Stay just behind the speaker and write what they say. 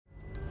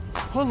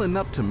Pulling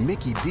up to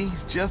Mickey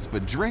D's just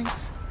for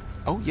drinks?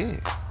 Oh yeah,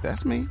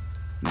 that's me.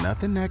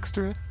 Nothing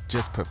extra,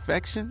 just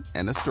perfection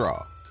and a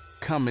straw.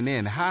 Coming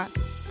in hot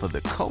for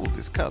the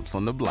coldest cups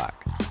on the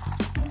block.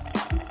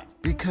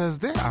 Because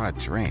there are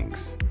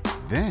drinks.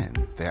 Then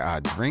there are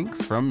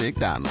drinks from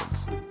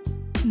McDonald's.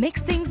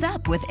 Mix things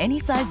up with any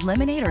size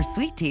lemonade or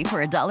sweet tea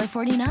for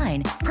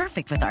 $1.49.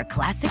 Perfect with our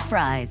classic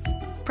fries.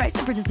 Price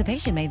and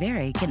participation may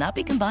vary. Cannot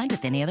be combined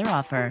with any other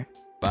offer.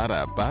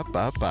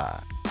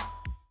 Ba-da-ba-ba-ba.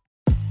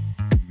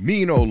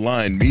 Mean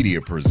Online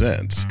Media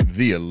presents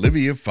the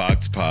Olivia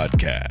Fox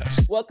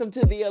Podcast. Welcome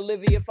to the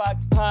Olivia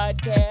Fox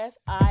Podcast.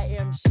 I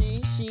am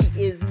she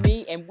is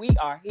me, and we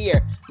are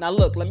here. Now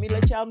look, let me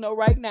let y'all know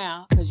right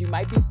now, because you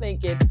might be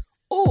thinking,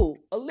 ooh,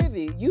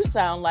 Olivia, you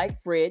sound like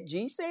Fred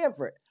G.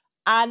 Sanford.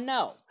 I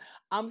know.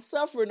 I'm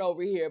suffering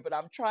over here, but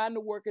I'm trying to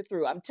work it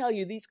through. I'm telling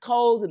you, these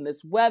colds and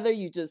this weather,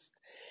 you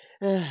just...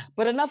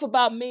 But enough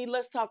about me.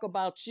 Let's talk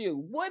about you.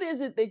 What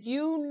is it that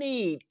you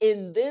need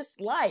in this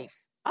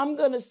life? I'm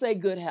going to say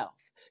good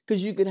health,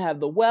 because you can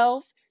have the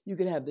wealth, you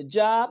can have the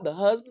job, the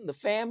husband, the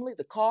family,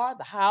 the car,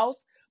 the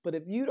house. But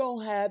if you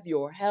don't have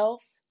your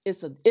health,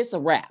 it's a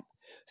wrap.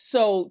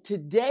 So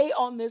today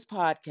on this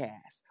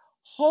podcast,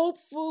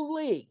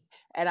 hopefully,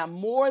 and I'm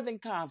more than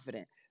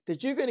confident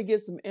that you're going to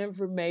get some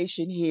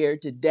information here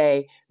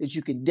today that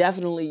you can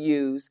definitely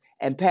use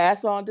and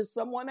pass on to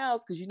someone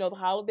else, because you know the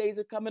holidays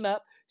are coming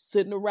up,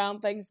 sitting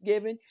around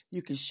Thanksgiving.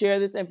 You can share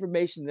this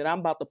information that I'm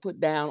about to put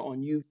down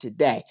on you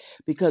today,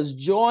 because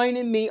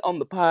joining me on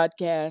the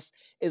podcast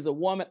is a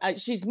woman.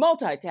 She's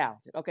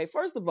multi-talented. Okay,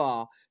 first of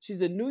all,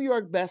 she's a New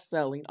York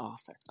best-selling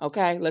author.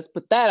 Okay, let's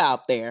put that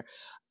out there.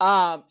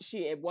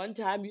 She at one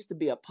time used to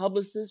be a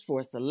publicist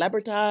for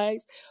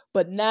celebrities,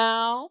 but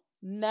now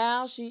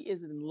she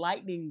is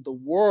enlightening the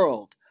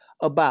world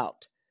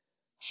about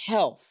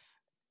health,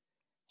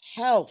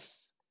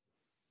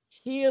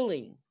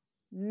 healing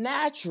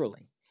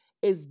naturally.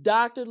 Is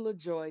Dr.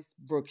 LaJoyce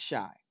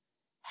Brookshire.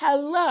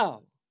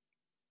 Hello.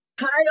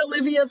 Hi,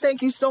 Olivia.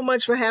 Thank you so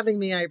much for having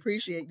me. I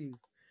appreciate you.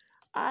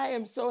 I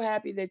am so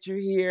happy that you're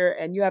here,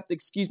 and you have to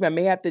excuse me. I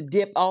may have to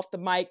dip off the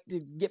mic to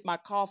get my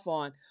cough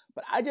on,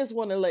 but I just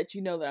want to let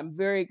you know that I'm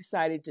very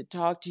excited to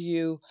talk to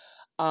you.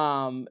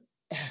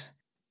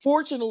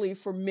 Fortunately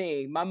for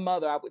me, my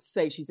mother, I would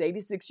say she's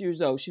 86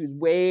 years old. She was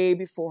way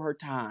before her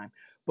time.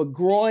 But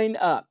growing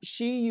up,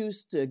 she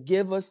used to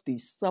give us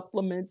these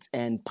supplements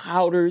and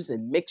powders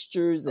and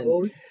mixtures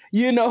and,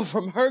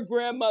 from her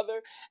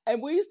grandmother.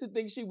 And we used to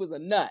think she was a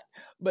nut.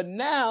 But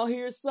now,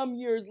 here some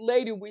years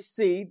later, we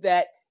see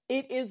that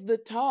it is the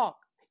talk,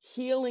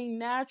 healing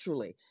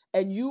naturally.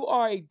 And you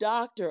are a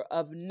doctor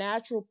of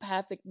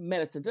naturopathic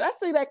medicine. Did I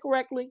say that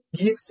correctly?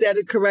 You said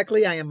it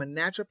correctly. I am a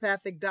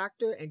naturopathic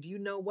doctor. And you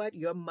know what?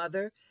 Your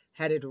mother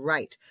had it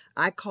right.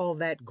 I call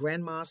that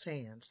grandma's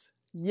hands.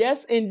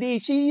 Yes,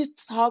 indeed. She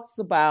talks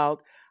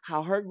about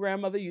how her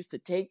grandmother used to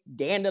take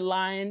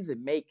dandelions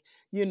and make,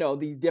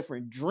 these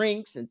different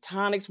drinks and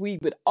tonics. We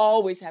would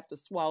always have to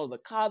swallow the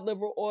cod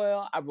liver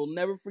oil. I will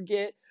never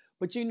forget.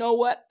 But you know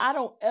what? I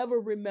don't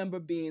ever remember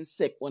being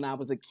sick when I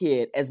was a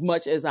kid as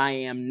much as I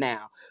am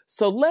now.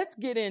 So let's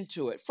get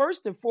into it.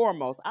 First and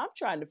foremost, I'm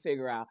trying to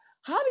figure out,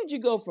 how did you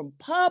go from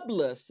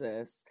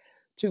publicist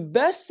to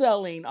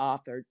best-selling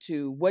author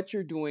to what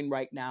you're doing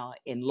right now,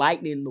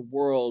 enlightening the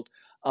world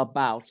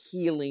about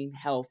healing,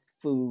 health,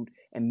 food,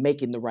 and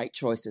making the right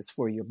choices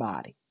for your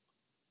body?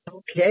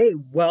 Okay,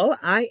 well,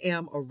 I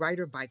am a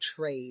writer by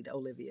trade,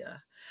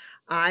 Olivia.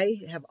 I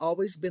have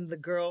always been the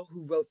girl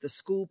who wrote the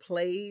school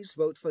plays,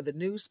 wrote for the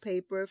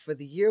newspaper, for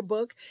the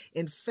yearbook.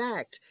 In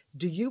fact,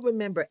 do you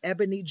remember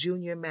Ebony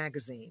Junior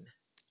magazine?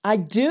 I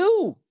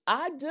do.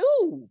 I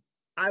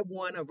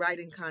won a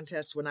writing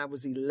contest when I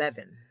was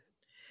 11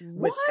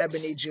 What? with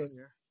Ebony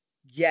Junior.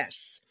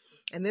 Yes.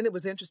 And then it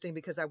was interesting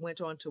because I went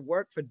on to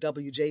work for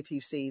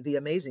WJPC, the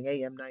amazing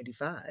AM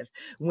 95,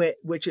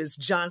 which is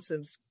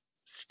Johnson's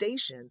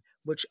station,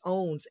 which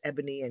owns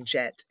Ebony and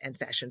Jet and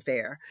Fashion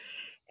Fair.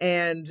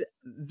 And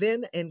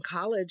then in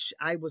college,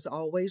 I was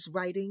always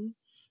writing,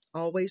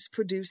 always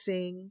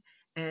producing.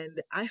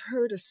 And I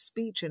heard a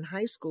speech in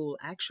high school,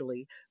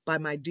 actually, by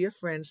my dear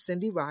friend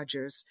Cindy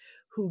Rogers,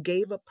 who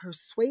gave a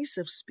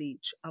persuasive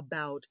speech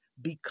about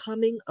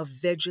becoming a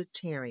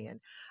vegetarian.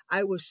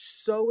 I was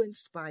so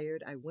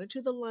inspired. I went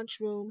to the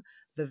lunchroom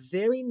the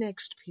very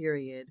next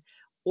period,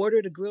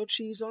 ordered a grilled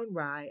cheese on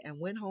rye, and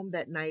went home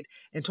that night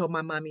and told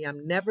my mommy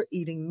I'm never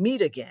eating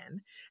meat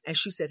again. And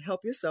she said,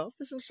 help yourself.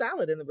 There's some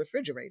salad in the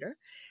refrigerator.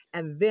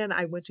 And then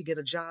I went to get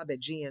a job at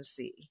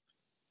GNC.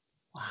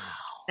 Wow.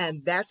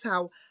 And that's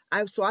how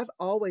I've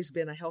always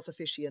been a health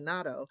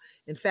aficionado.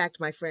 In fact,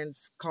 my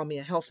friends call me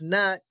a health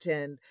nut,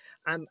 and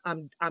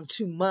I'm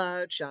too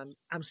much.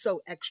 I'm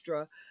so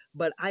extra,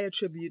 but I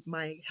attribute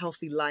my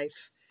healthy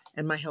life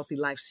and my healthy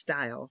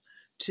lifestyle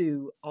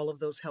to all of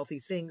those healthy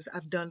things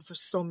I've done for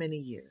so many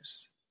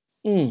years.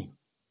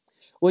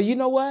 Well, you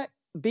know what?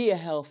 Be a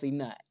healthy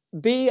nut.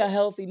 Be a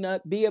healthy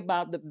nut. Be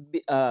about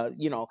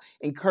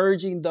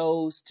encouraging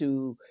those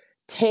to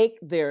take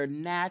their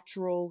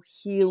natural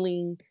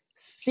healing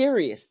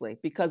seriously,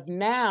 because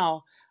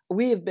now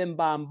we have been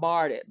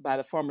bombarded by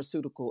the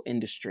pharmaceutical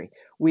industry.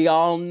 We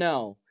all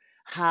know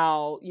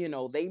how,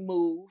 they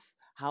move,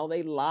 how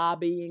they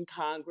lobby in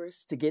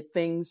Congress to get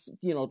things,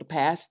 to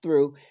pass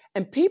through.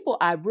 And people,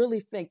 I really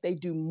think they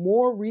do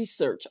more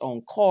research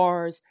on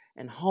cars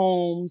and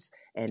homes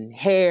and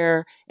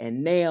hair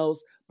and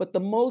nails. But the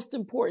most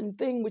important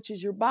thing, which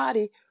is your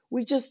body,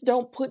 we just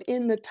don't put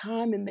in the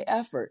time and the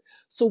effort.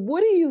 So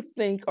what do you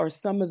think are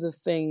some of the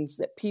things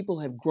that people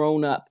have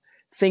grown up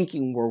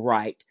thinking were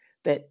right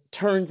that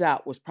turns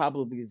out was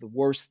probably the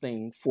worst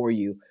thing for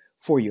you,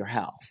 for your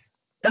health?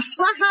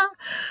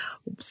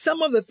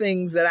 Some of the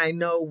things that I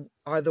know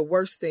are the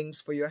worst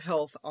things for your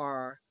health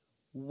are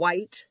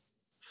white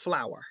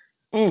flour,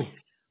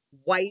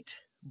 white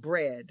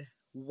bread,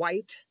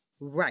 white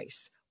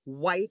rice,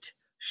 white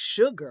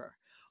sugar,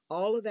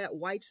 all of that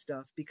white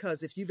stuff.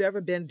 Because if you've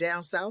ever been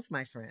down south,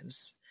 my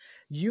friends,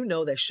 you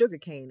know that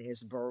sugarcane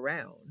is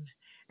brown.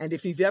 And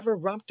if you've ever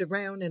romped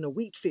around in a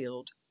wheat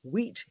field,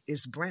 wheat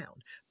is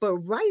brown. But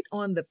right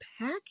on the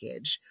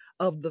package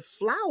of the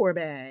flour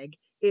bag,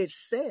 it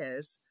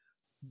says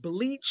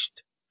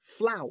bleached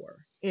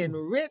flour,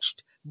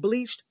 enriched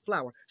bleached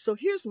flour. So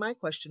here's my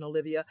question,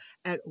 Olivia.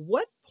 At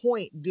what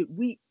point did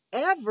we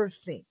ever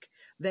think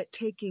that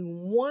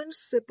taking one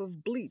sip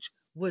of bleach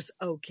was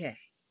okay?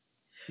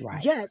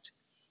 Right. Yet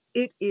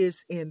it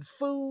is in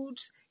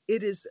foods.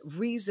 It is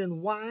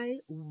reason why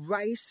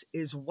rice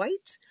is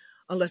white,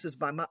 unless it's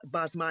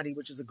basmati,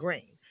 which is a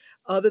grain.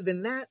 Other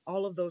than that,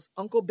 all of those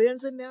Uncle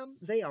Ben's in them,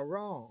 they are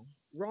wrong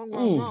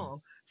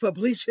for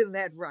bleaching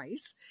that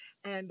rice.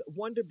 And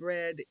Wonder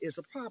Bread is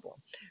a problem.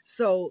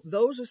 So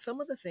those are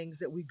some of the things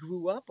that we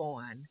grew up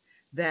on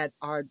that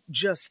are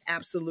just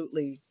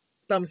absolutely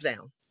thumbs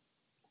down.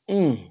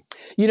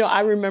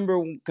 I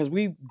remember because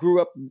we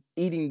grew up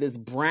eating this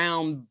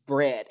brown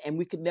bread and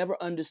we could never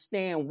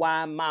understand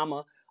why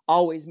Mama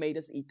always made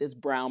us eat this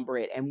brown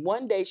bread. And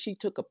one day she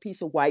took a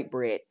piece of white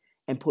bread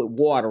and put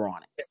water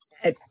on it.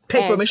 And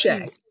paper mache.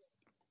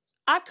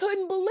 I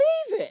couldn't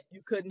believe it.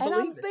 You couldn't believe it.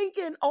 And I'm it.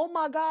 thinking, oh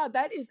my God,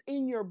 that is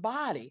in your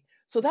body.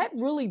 So that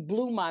really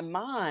blew my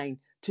mind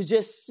to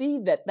just see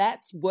that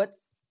that's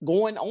what's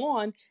going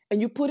on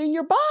and you put in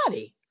your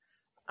body.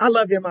 I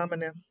love your mama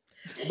now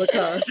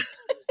because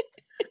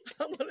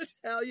I'm going to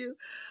tell you,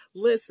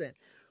 listen,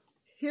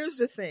 here's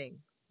the thing.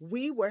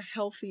 We were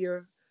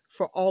healthier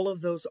for all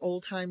of those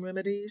old time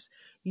remedies.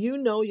 You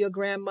know, your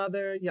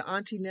grandmother, your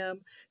auntie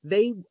them,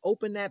 they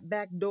opened that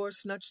back door,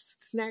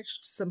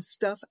 snatched some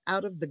stuff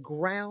out of the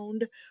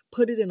ground,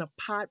 put it in a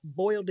pot,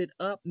 boiled it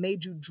up,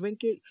 made you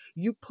drink it.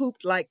 You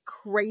pooped like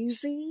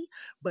crazy,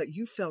 but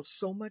you felt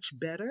so much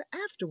better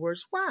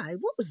afterwards. Why?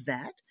 What was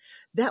that?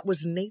 That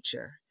was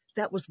nature.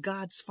 That was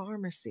God's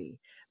pharmacy.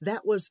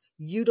 That was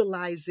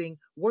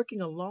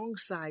working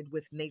alongside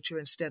with nature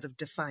instead of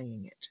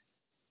defying it.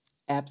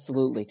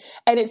 Absolutely.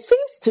 And it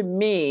seems to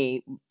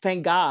me,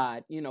 thank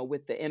God,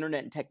 with the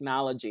internet and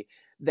technology,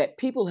 that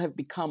people have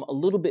become a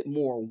little bit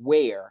more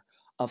aware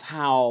of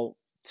how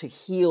to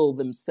heal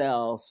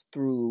themselves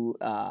through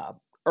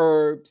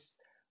herbs,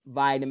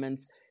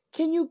 vitamins.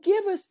 Can you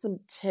give us some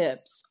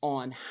tips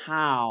on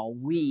how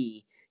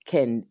we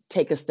can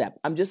take a step?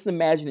 I'm just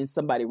imagining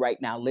somebody right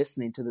now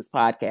listening to this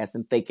podcast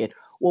and thinking,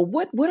 well,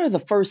 what are the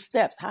first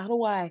steps? How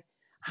do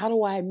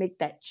I make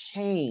that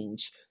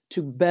change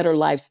to better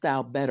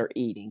lifestyle, better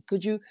eating?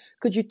 Could you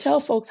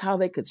tell folks how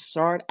they could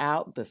start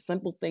out, the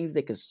simple things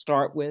they could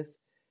start with,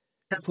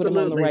 Absolutely. Put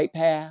them on the right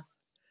path?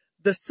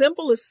 The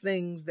simplest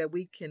things that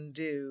we can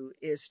do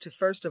is to,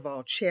 first of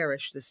all,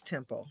 cherish this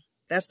temple.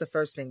 That's the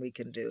first thing we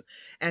can do.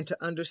 And to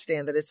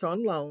understand that it's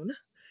on loan.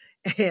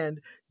 And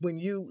when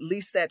you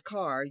lease that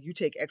car, you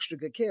take extra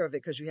good care of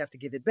it because you have to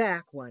give it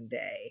back one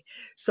day.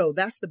 So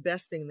that's the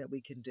best thing that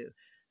we can do.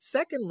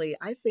 Secondly,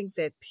 I think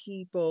that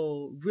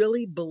people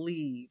really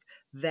believe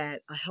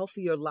that a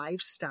healthier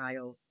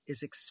lifestyle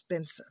is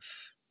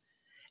expensive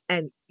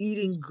and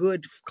eating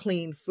good,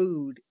 clean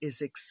food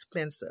is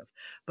expensive.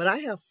 But I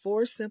have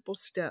 4 simple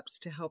steps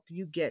to help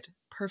you get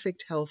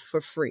perfect health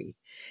for free.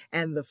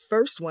 And the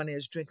first one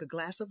is drink a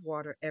glass of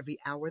water every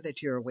hour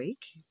that you're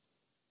awake.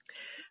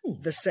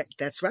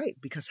 That's right,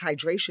 because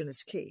hydration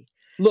is key.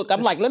 Look,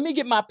 I'm let me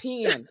get my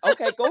pen.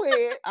 Okay, go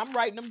ahead. I'm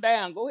writing them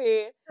down. Go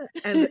ahead.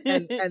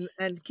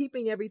 and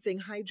keeping everything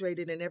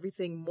hydrated and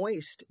everything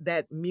moist,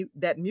 that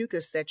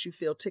mucus that you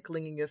feel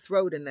tickling in your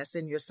throat and that's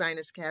in your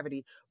sinus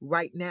cavity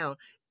right now,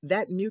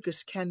 that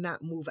mucus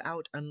cannot move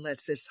out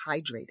unless it's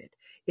hydrated.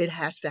 It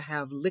has to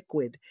have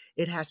liquid.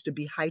 It has to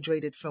be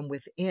hydrated from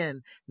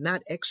within,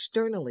 not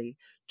externally,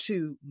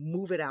 to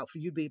move it out for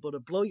you to be able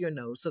to blow your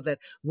nose so that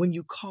when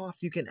you cough,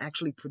 you can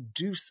actually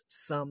produce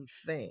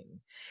something.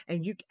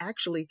 And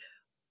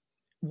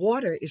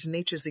water is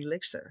nature's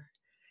elixir.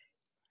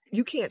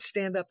 You can't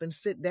stand up and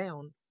sit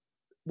down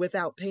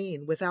without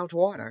pain, without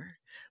water,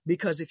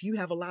 because if you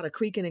have a lot of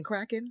creaking and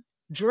cracking,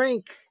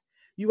 drink.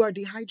 You are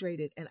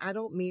dehydrated. And I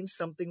don't mean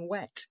something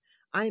wet.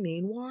 I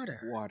mean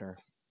water. Water.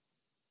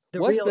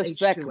 What's the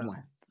second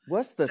one?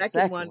 What's the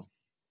second one?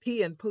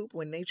 Pee and poop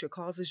when nature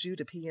causes you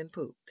to pee and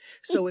poop.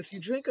 So if you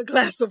drink a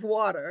glass of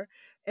water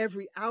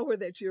every hour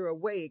that you're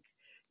awake,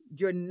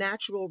 your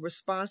natural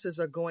responses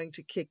are going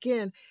to kick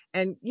in.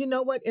 And you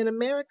know what? In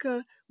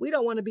America, we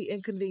don't want to be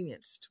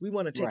inconvenienced. We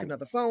want to take Right.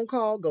 another phone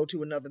call, go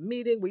to another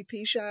meeting. We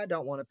pee shy,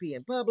 don't want to pee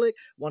in public,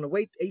 want to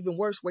wait, even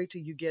worse, wait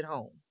till you get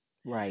home.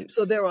 Right.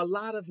 So there are a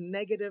lot of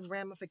negative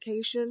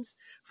ramifications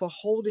for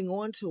holding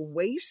on to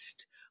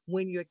waste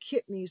when your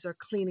kidneys are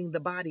cleaning the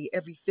body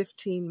every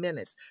 15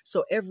 minutes.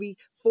 So every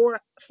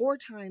four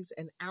times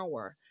an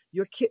hour,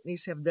 your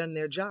kidneys have done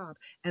their job.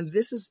 And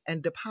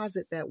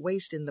deposit that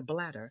waste in the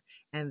bladder.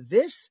 And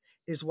this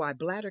is why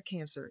bladder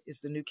cancer is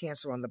the new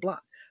cancer on the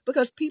block,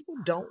 because people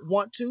don't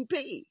want to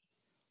pee.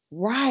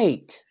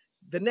 Right.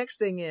 The next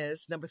thing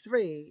is, number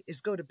 3,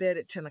 is go to bed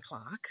at 10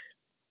 o'clock.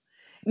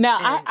 Now,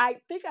 And I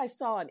think I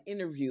saw an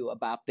interview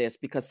about this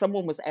because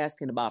someone was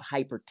asking about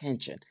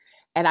hypertension.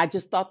 And I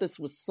just thought this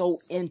was so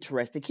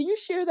interesting. Can you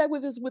share that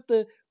with us with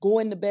the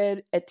going to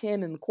bed at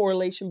 10 and the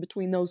correlation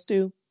between those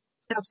two?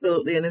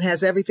 absolutely, and it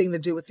has everything to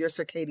do with your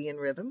circadian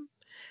rhythm,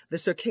 the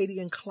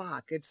circadian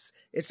clock. It's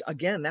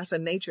again, that's a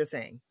nature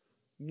thing.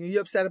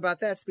 You're upset about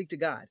that? Speak to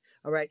God.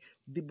 All right.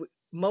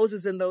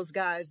 Moses and those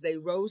guys, they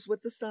rose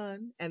with the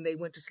sun and they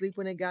went to sleep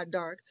when it got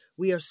dark.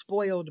 We are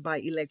spoiled by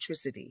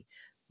electricity.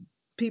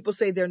 People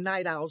say they're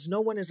night owls. No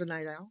one is a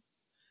night owl.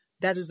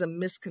 That is a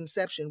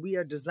misconception. We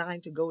are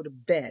designed to go to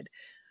bed.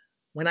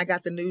 When I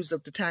got the news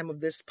of the time of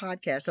this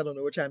podcast, I don't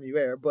know what time you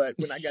air, but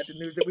when I got the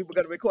news that we were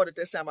going to record it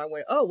this time, I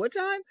went, oh, what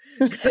time?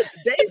 The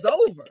day's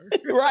over.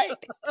 Right.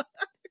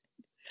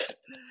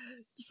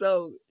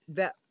 So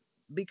that,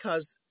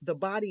 because the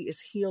body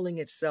is healing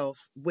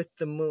itself with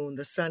the moon.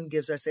 The sun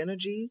gives us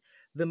energy.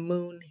 The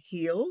moon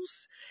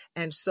heals.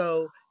 And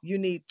so you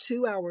need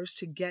 2 hours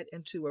to get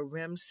into a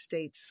REM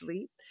state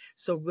sleep.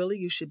 So really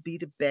you should be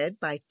to bed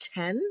by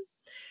 10,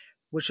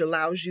 which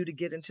allows you to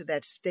get into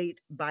that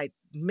state by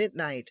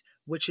midnight,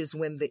 which is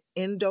when the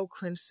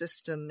endocrine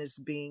system is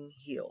being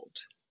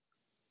healed.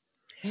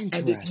 And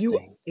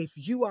if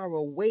you are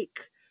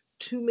awake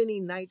too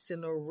many nights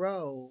in a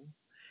row,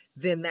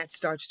 then that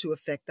starts to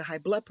affect the high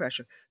blood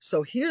pressure.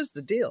 So here's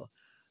the deal.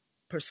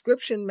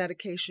 Prescription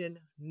medication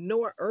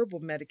nor herbal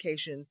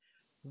medication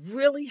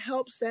really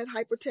helps that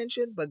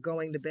hypertension, but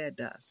going to bed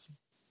does.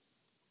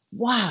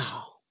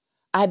 Wow.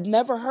 I'd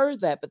never heard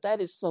that, but that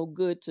is so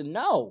good to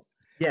know.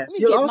 Yes.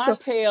 Let me get my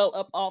tail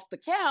up off the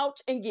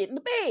couch and get in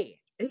the bed.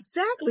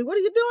 Exactly. What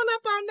are you doing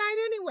up all night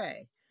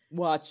anyway?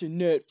 Watching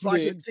Netflix.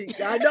 Watching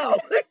TV. I know.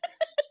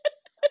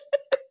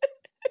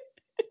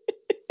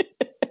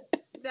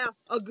 Now,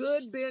 a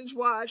good binge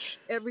watch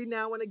every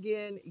now and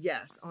again,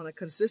 yes, on a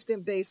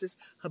consistent basis,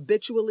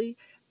 habitually.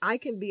 I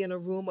can be in a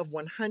room of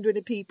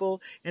 100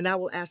 people and I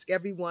will ask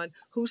everyone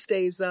who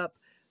stays up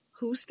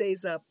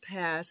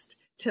past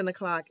 10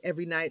 o'clock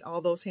every night.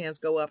 All those hands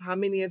go up. How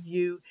many of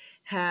you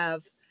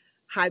have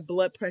high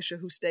blood pressure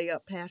who stay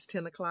up past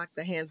 10 o'clock?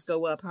 The hands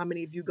go up. How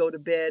many of you go to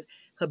bed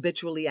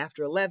habitually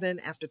after 11,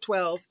 after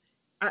 12?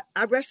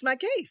 I rest my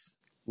case.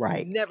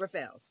 Right. Never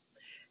fails.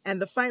 And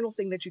the final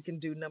thing that you can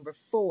do, number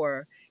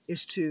 4,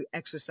 is to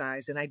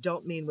exercise. And I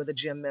don't mean with a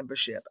gym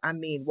membership. I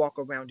mean, walk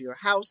around your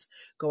house,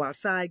 go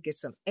outside, get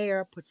some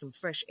air, put some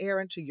fresh air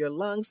into your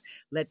lungs,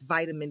 let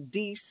vitamin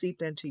D seep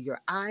into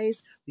your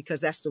eyes, because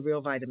that's the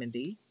real vitamin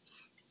D.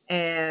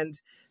 And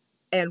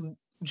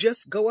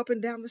just go up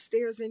and down the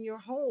stairs in your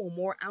home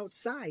or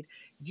outside.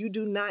 You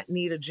do not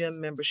need a gym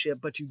membership,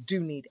 but you do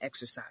need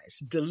exercise,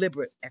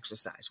 deliberate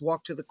exercise.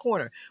 Walk to the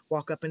corner,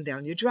 walk up and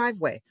down your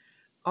driveway.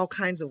 All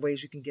kinds of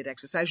ways you can get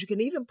exercise. You can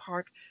even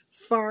park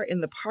far in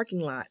the parking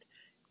lot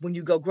when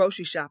you go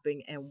grocery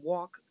shopping and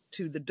walk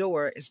to the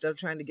door instead of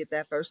trying to get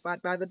that first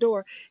spot by the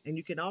door. And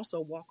you can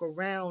also walk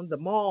around the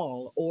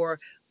mall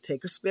or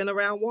take a spin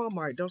around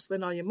Walmart. Don't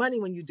spend all your money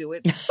when you do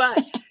it,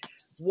 but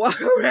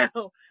walk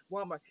around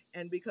Walmart.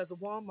 And because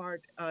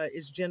Walmart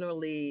is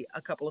generally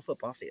a couple of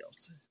football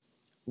fields.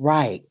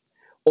 Right.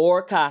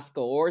 Or Costco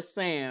or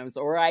Sam's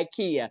or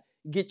IKEA.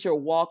 Get your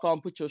walk on,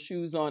 put your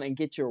shoes on, and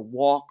get your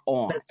walk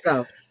on. Let's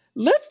go.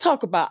 Let's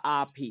talk about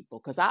our people,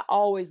 because I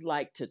always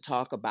like to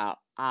talk about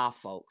our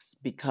folks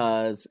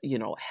because, you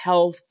know,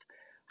 health,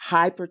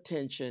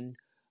 hypertension,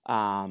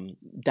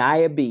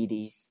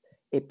 diabetes,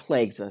 it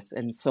plagues us.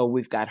 And so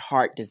we've got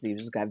heart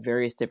disease, we've got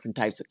various different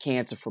types of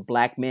cancer. For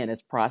Black men,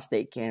 it's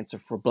prostate cancer.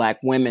 For Black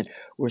women,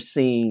 we're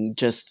seeing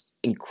just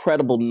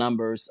incredible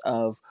numbers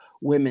of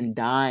women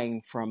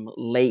dying from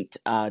late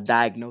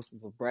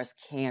diagnosis of breast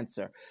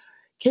cancer.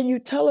 Can you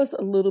tell us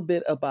a little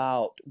bit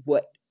about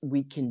what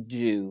we can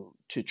do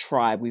to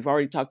try? We've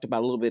already talked about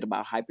a little bit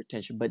about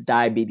hypertension, but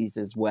diabetes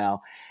as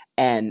well.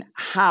 And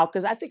how,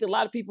 because I think a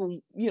lot of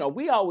people, you know,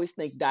 we always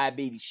think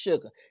diabetes,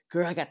 sugar.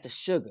 Girl, I got the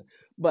sugar.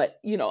 But,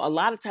 you know, a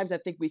lot of times I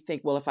think we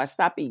think, well, if I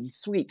stop eating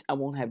sweets, I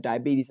won't have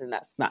diabetes. And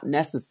that's not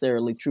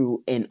necessarily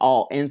true in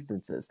all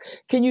instances.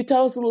 Can you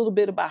tell us a little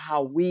bit about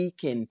how we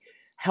can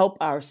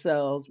help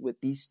ourselves with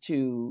these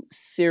two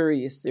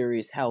serious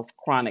health,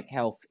 chronic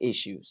health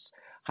issues?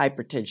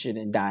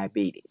 Hypertension and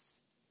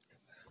diabetes?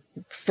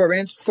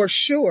 For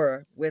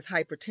sure, with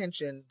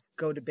hypertension,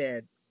 go to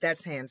bed.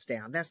 That's hands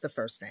down. That's the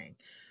first thing.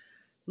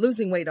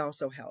 Losing weight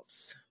also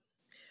helps.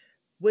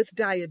 With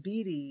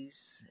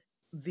diabetes,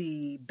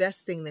 the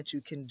best thing that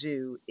you can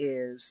do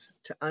is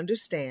to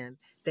understand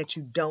that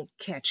you don't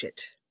catch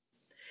it.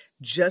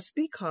 Just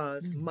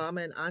because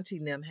mama and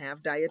auntie them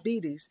have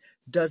diabetes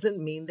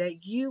doesn't mean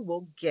that you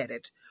will get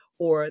it,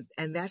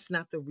 and that's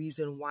not the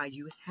reason why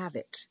you have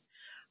it.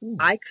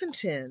 I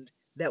contend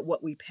that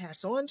what we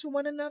pass on to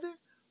one another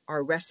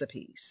are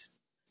recipes.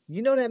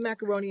 You know that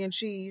macaroni and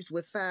cheese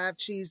with 5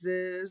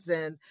 cheeses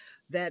and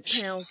that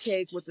pound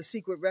cake with the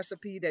secret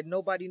recipe that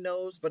nobody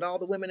knows, but all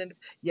the women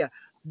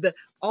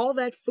all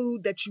that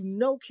food that you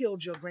know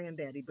killed your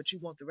granddaddy, but you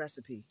want the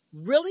recipe.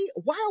 Really?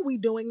 Why are we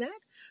doing that?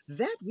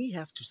 That we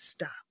have to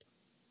stop.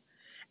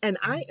 And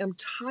I am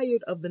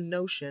tired of the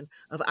notion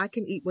of I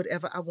can eat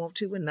whatever I want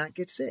to and not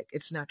get sick.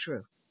 It's not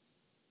true.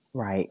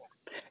 Right.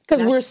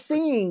 Because we're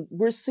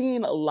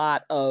seeing a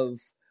lot of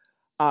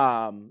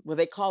well,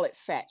 they call it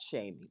fat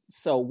shaming.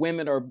 So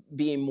women are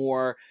being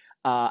more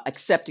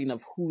accepting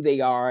of who they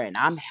are, and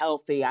I'm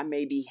healthy, I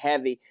may be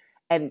heavy.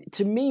 And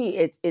to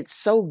me, it's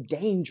so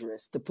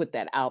dangerous to put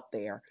that out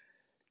there,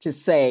 to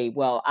say,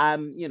 well,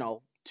 I'm,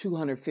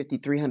 250,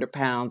 300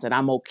 pounds, and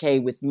I'm okay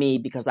with me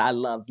because I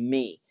love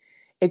me.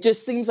 It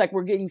just seems like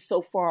we're getting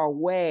so far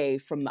away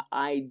from the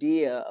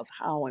idea of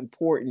how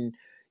important,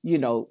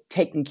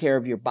 taking care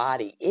of your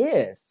body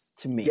is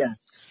to me.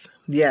 Yes.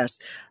 Yes.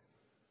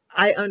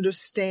 I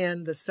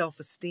understand the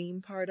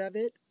self-esteem part of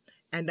it,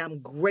 and I'm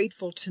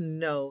grateful to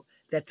know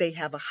that they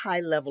have a high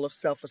level of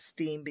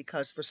self-esteem,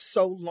 because for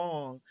so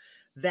long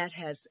that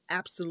has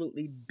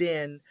absolutely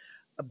been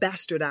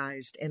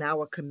bastardized in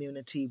our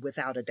community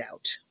without a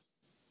doubt.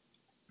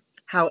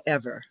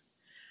 However,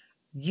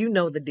 you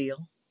know the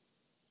deal.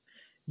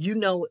 You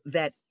know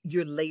that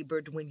you're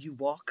labored when you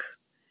walk.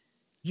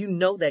 You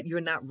know that you're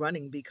not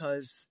running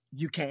because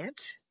you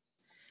can't.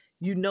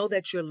 You know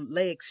that your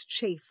legs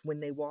chafe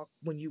when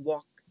you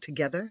walk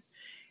together,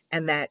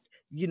 and that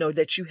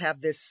that you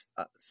have this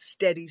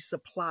steady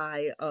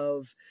supply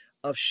of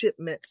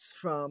shipments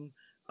from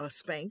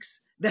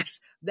Spanx.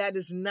 That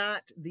is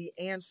not the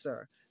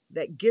answer.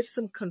 That gets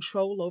some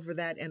control over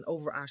that and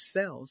over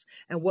ourselves.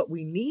 And what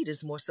we need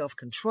is more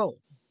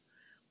self-control.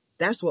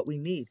 That's what we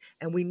need.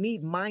 And we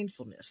need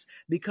mindfulness,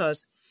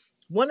 because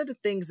one of the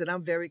things that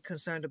I'm very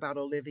concerned about,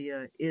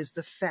 Olivia, is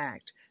the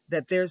fact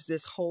that there's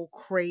this whole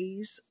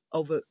craze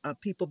over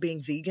people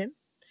being vegan.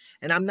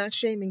 And I'm not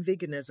shaming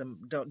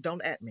veganism.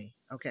 Don't at me.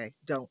 Okay.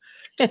 Don't.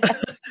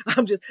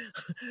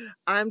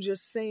 I'm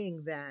just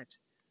saying that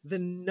the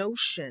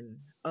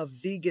notion of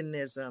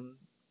veganism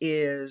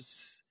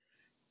is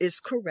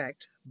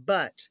correct,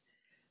 but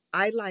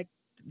I like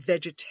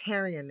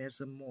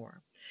vegetarianism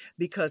more,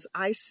 because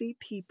I see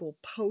people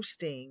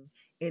posting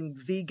in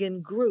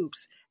vegan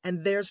groups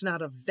and there's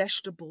not a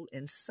vegetable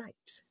in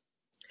sight.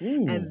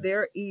 And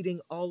they're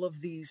eating all of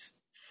these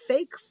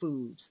fake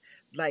foods,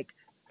 like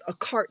a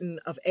carton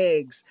of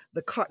eggs,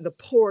 the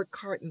poured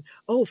carton.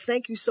 Oh,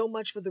 thank you so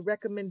much for the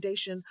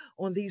recommendation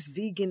on these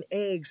vegan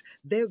eggs.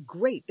 They're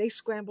great. They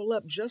scramble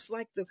up just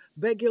like the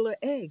regular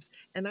eggs.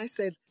 And I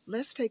said,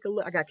 let's take a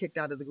look. I got kicked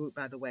out of the group,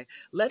 by the way.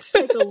 Let's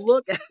take a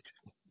look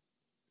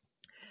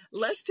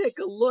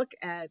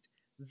at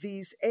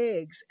these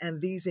eggs and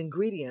these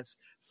ingredients.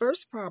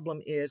 First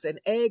problem is, an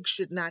egg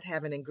should not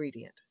have an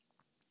ingredient.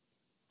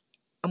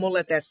 I'm going to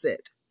let that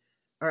sit.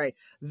 All right.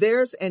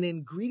 There's an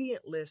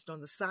ingredient list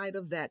on the side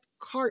of that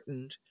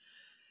carton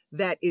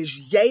that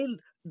is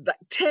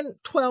 10,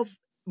 12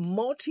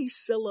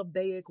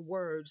 multi-syllabic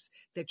words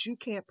that you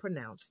can't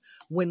pronounce.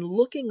 When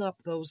looking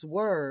up those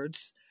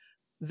words,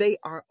 they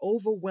are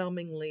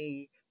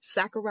overwhelmingly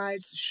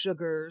saccharides,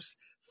 sugars,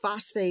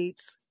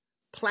 phosphates,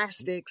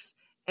 plastics,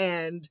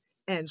 and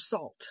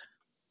salt.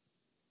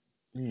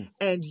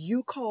 And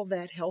you call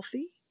that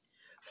healthy?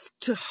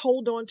 To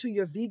hold on to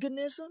your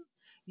veganism,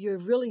 you're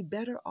really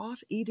better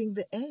off eating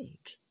the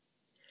egg.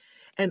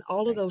 And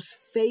all of those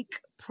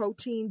fake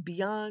protein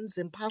Beyonds,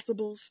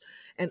 Impossibles,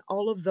 and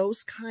all of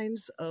those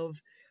kinds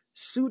of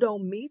pseudo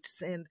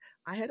meats. And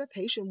I had a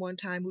patient one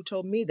time who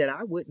told me that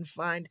I wouldn't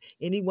find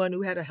anyone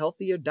who had a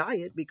healthier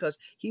diet because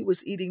he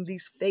was eating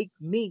these fake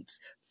meats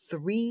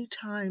 3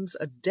 times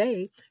a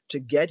day to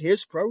get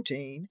his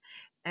protein.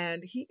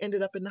 And he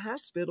ended up in the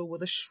hospital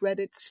with a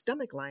shredded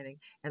stomach lining.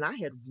 And I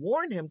had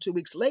warned him 2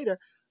 weeks later,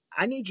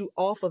 I need you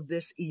off of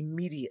this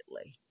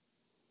immediately.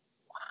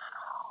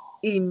 Wow.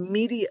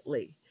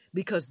 Immediately.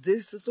 Because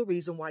this is the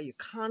reason why you're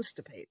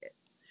constipated.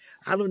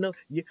 I don't know.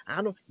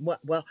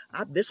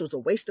 This was a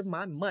waste of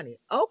my money.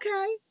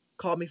 Okay.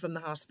 Call me from the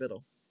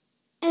hospital.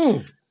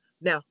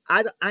 Now,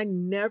 I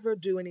never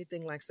do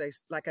anything like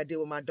I did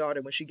with my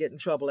daughter when she get in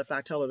trouble. If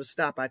I tell her to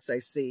stop, I'd say,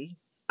 see,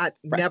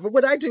 never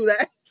would I do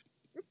that.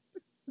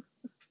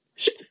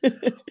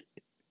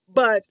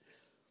 But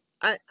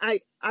I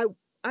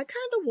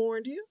kind of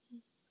warned you.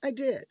 I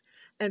did.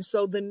 And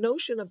so the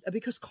notion of,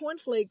 because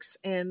cornflakes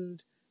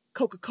and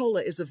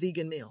Coca-Cola is a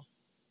vegan meal.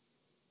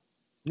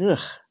 Ugh,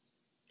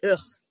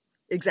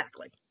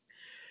 exactly.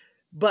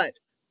 But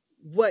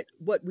what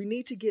we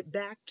need to get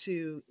back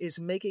to is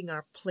making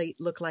our plate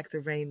look like the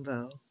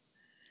rainbow.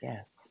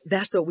 Yes.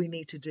 That's what we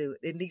need to do.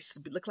 It needs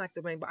to look like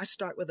the rainbow. I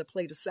start with a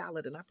plate of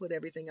salad and I put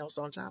everything else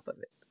on top of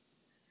it.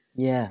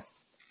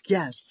 Yes.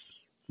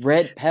 Yes.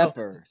 Red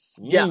peppers.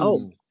 Yeah.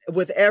 Oh,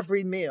 with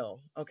every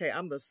meal. Okay.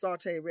 I'm the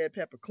sauteed red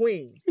pepper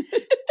queen.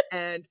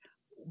 And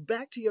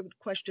back to your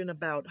question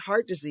about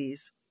heart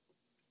disease.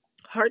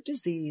 Heart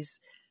disease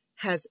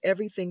has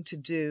everything to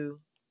do,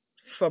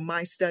 from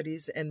my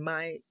studies and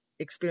my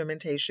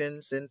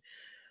experimentations and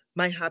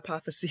my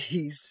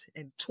hypotheses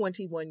and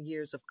 21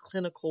 years of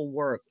clinical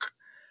work,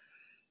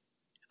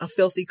 a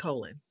filthy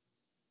colon.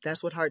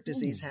 That's what heart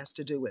disease has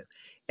to do with.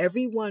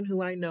 Everyone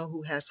who I know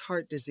who has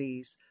heart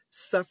disease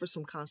suffers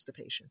from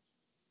constipation.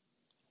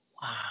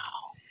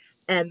 Wow.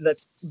 And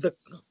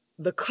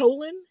the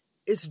colon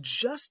is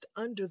just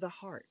under the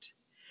heart.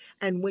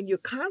 And when you're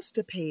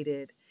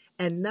constipated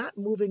and not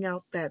moving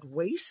out that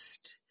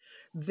waste,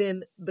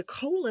 then the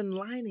colon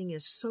lining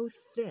is so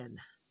thin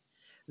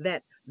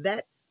that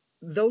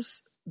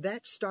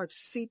starts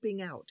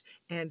seeping out,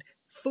 and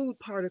food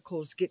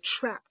particles get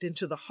trapped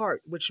into the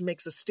heart, which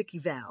makes a sticky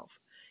valve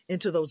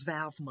into those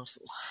valve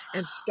muscles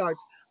and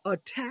starts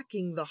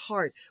attacking the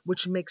heart,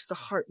 which makes the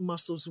heart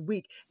muscles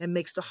weak and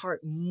makes the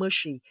heart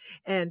mushy.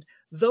 And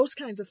those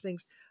kinds of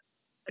things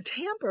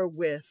tamper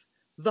with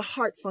the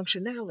heart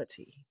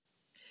functionality.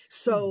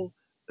 So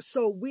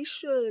we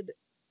should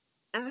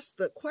ask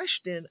the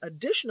question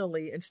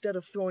additionally, instead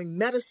of throwing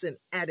medicine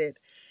at it,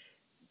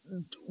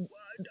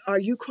 are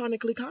you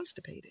chronically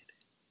constipated?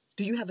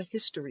 Do you have a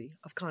history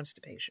of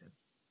constipation?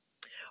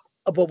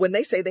 But when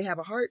they say they have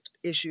a heart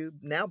issue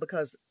now,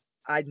 because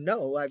I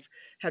know I've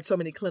had so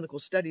many clinical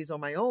studies on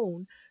my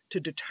own to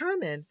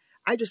determine,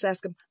 I just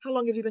ask them, how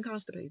long have you been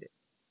constipated?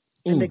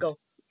 And they go,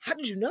 how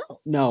did you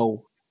know?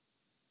 No.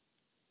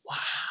 Wow.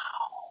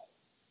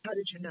 How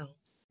did you know?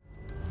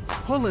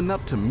 Pulling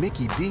up to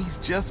Mickey D's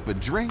just for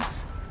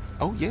drinks?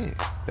 Oh yeah,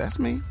 that's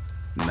me.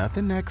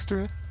 Nothing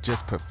extra,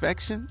 just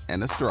perfection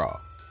and a straw.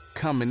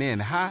 Coming in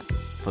hot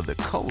for the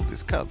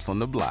coldest cups on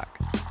the block.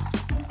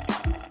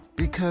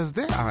 Because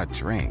there are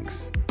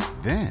drinks.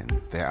 Then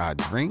there are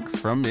drinks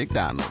from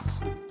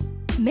McDonald's.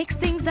 Mix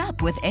things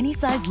up with any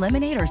size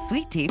lemonade or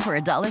sweet tea for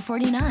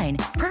 $1.49.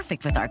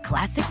 Perfect with our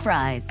classic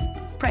fries.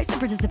 Price and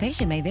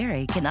participation may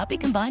vary. Cannot be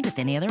combined with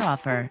any other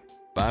offer.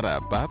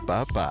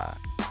 Ba-da-ba-ba-ba.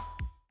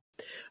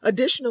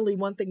 Additionally,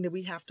 one thing that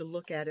we have to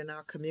look at in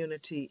our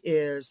community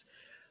is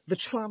the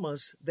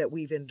traumas that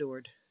we've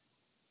endured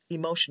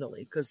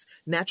emotionally, because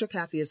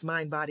naturopathy is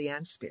mind, body,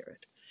 and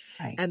spirit.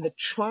 Right. And the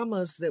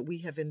traumas that we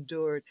have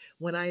endured,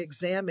 when I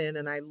examine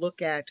and I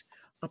look at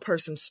a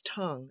person's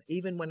tongue,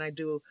 even when I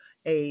do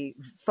a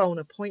phone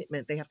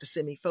appointment, they have to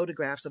send me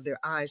photographs of their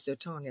eyes, their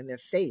tongue, and their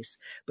face,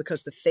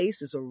 because the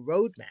face is a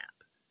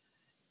roadmap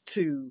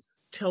to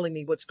telling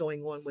me what's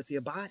going on with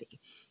your body.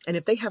 And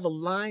if they have a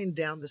line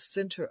down the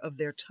center of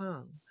their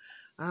tongue,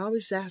 I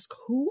always ask,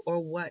 who or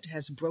what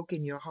has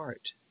broken your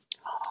heart?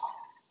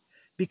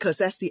 Because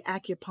that's the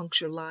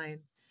acupuncture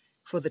line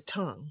for the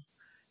tongue.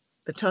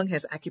 The tongue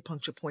has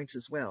acupuncture points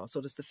as well.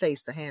 So does the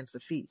face, the hands, the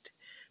feet,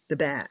 the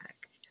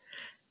back,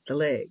 the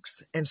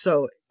legs. And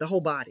so the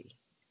whole body,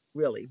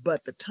 really.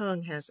 But the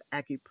tongue has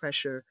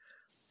acupuncture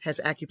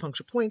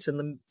points,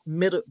 and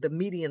the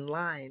median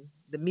line,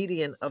 the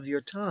median of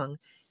your tongue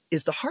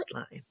is the heart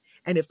line.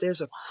 And if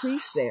there's a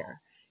crease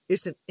there,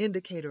 it's an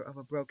indicator of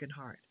a broken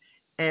heart.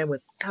 And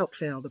without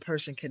fail, the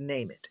person can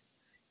name it,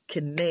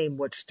 can name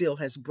what still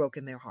has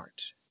broken their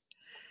heart.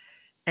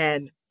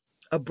 And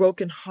a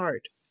broken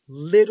heart,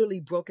 literally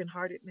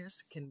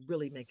brokenheartedness, can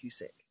really make you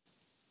sick.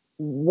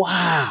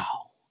 Wow.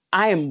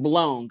 I am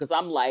blown, because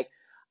I'm like,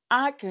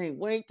 I can't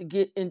wait to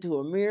get into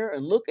a mirror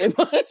and look at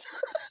my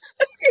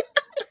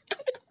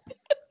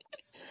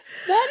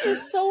That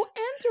is so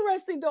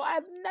interesting, though.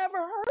 I've never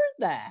heard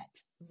that.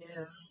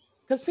 Yeah.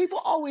 Because people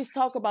always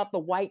talk about the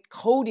white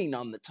coating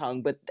on the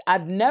tongue, but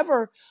I've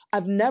never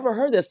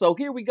heard this. So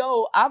here we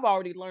go. I've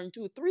already learned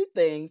 2 or 3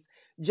 things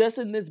just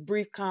in this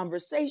brief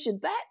conversation.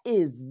 That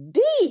is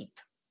deep.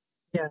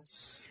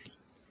 Yes.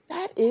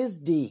 That is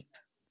deep.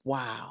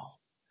 Wow.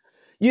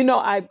 You know,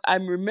 I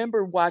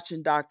remember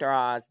watching Dr.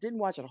 Oz. Didn't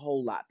watch it a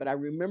whole lot, but I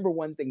remember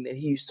one thing that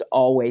he used to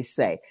always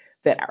say,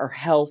 that our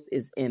health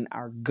is in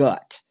our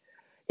gut.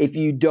 If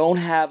you don't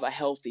have a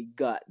healthy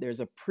gut, there's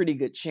a pretty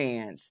good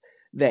chance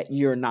that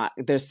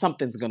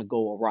something's going to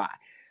go awry.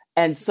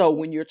 And so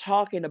when you're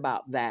talking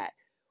about that,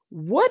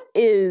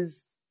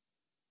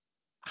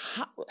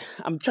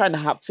 I'm trying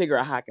to figure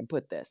out how I can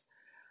put this.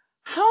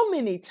 How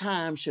many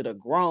times should a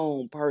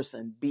grown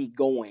person be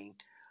going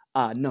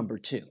number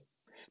 2?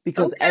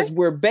 Because as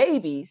we're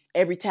babies,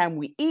 every time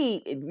we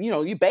eat,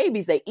 you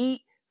babies, they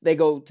eat, they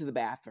go to the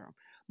bathroom.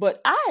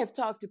 But I have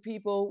talked to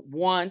people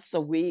once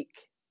a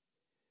week,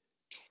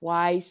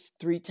 twice,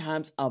 3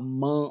 times a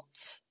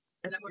month.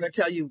 And I'm going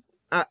to tell you,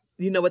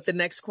 you know what the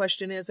next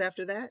question is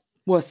after that?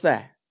 What's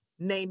that?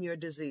 Name your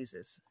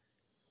diseases.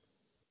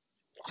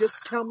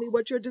 Just tell me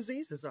what your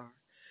diseases are.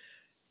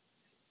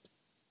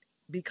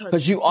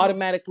 Because you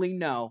automatically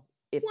know.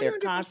 if they're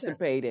 100%.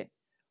 constipated.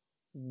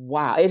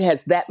 Wow, it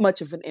has that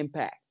much of an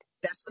impact.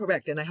 That's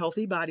correct. And a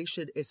healthy body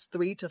is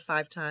 3 to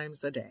 5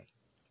 times a day.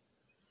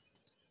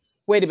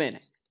 Wait a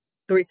minute.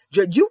 3.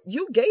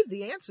 You gave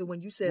the answer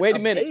when you said Wait a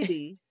minute.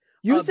 baby.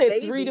 You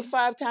said 3 to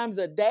 5 times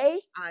a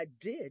day? I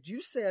did.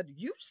 You said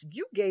you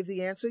gave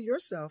the answer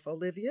yourself,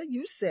 Olivia.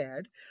 You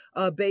said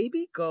a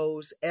baby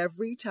goes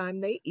every time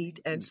they eat,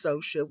 and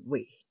so should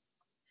we.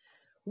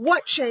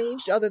 What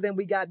changed other than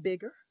we got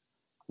bigger?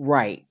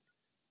 Right.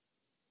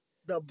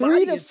 The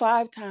 3 body to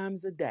 5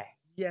 times a day.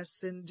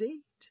 Yes,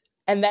 indeed.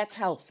 And that's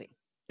healthy.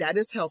 That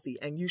is healthy.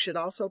 And you should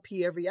also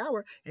pee every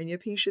hour, and your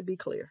pee should be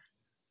clear.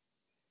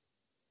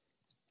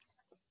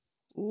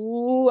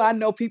 Ooh, I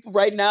know people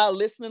right now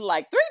listening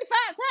like 3 to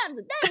 5 times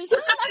a day. How am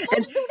I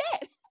supposed to do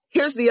that?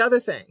 Here's the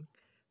other thing,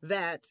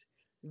 that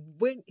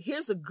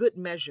here's a good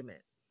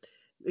measurement.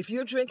 If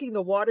you're drinking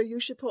the water you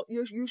should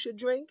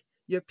drink,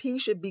 your pee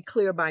should be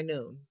clear by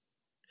noon.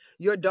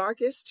 Your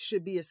darkest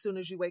should be as soon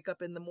as you wake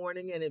up in the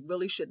morning, and it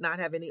really should not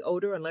have any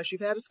odor unless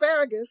you've had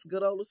asparagus,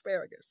 good old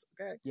asparagus.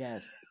 Okay.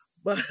 Yes.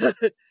 But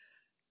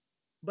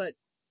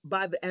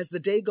as the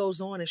day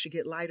goes on, it should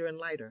get lighter and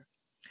lighter.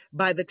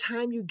 By the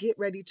time you get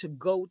ready to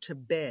go to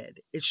bed,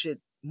 it should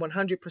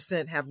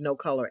 100% have no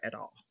color at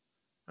all.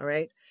 All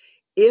right.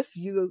 If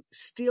you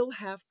still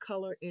have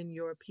color in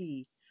your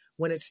pee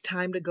when it's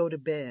time to go to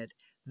bed,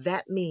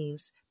 that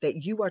means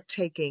that you are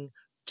taking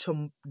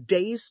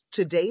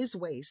today's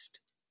waste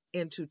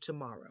into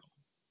tomorrow.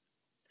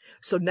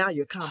 So now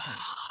you're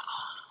compounding.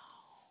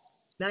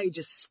 Now you're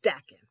just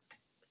stacking.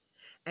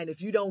 And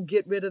if you don't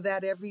get rid of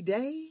that every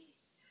day,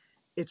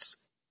 it's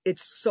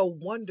so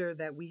wonder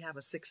that we have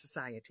a sick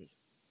society.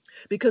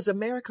 Because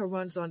America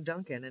runs on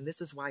Dunkin', and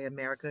this is why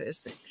America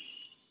is sick.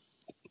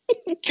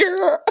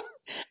 Girl,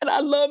 and I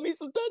love me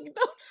some Dunkin'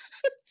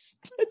 Donuts.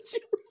 But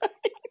you're right.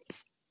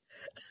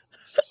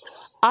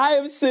 I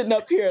am sitting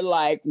up here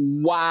like,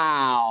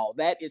 wow,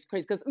 that is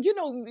crazy. Because, you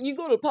know, you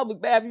go to the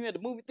public bathroom at the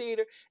movie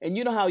theater, and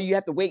you know how you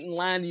have to wait in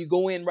line, and you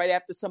go in right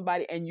after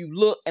somebody, and you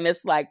look, and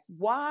it's like,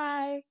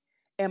 why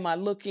am I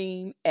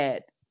looking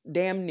at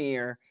damn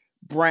near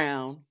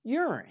brown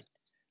urine?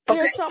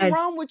 There's something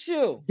wrong with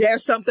you.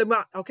 There's something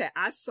wrong. Okay,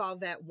 I saw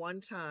that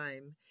one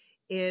time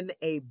in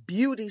a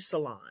beauty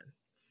salon.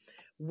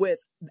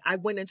 I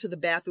went into the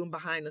bathroom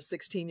behind a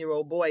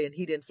 16-year-old boy, and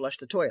he didn't flush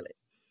the toilet.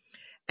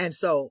 And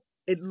so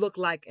it looked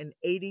like an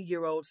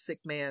 80-year-old sick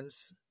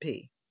man's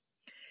pee.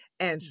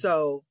 And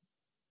so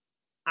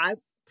I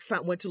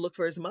went to look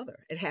for his mother.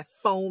 It had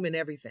foam and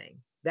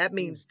everything. That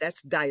means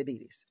that's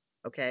diabetes.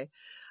 Okay.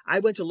 I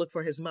went to look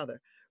for his mother.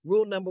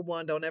 Rule number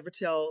 1, don't ever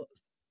tell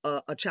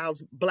a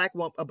black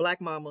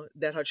mama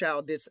that her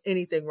child did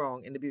anything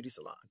wrong in the beauty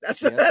salon.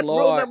 That's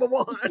rule number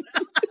 1.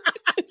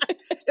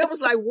 It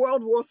was like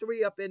World War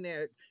III up in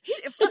there. He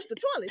didn't flush the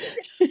toilet.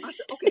 I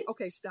said,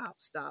 okay,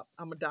 stop.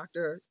 I'm a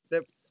doctor.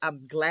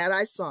 I'm glad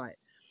I saw it.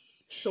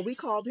 So we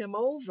called him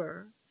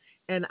over,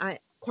 and I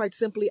quite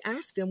simply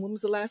asked him, when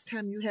was the last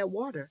time you had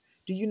water?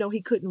 Do you know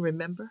he couldn't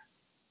remember?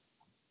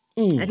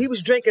 And he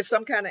was drinking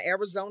some kind of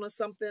Arizona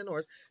something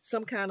or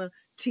some kind of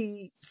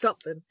tea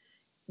something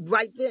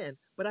right then.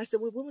 But I said,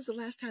 well, when was the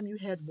last time you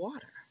had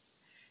water?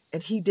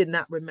 And he did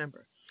not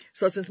remember.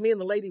 So since me and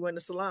the lady were in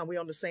the salon, we're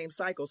on the same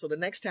cycle. So the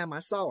next time I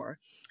saw her,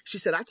 she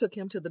said, I took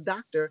him to the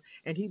doctor,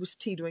 and he was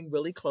teetering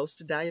really close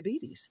to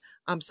diabetes.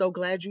 I'm so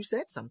glad you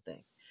said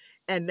something.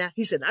 And now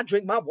he said, I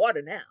drink my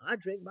water now.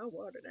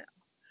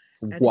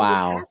 And wow. He was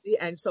happy,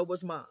 and so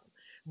was Mom.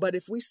 But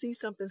if we see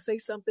something, say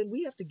something,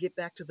 we have to get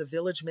back to the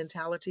village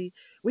mentality.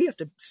 We have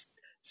to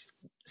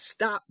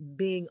stop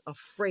being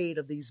afraid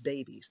of these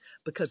babies,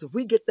 because if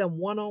we get them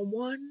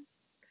one-on-one,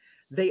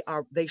 they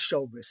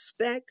show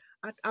respect.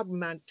 I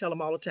tell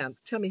them all the time,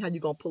 tell me how you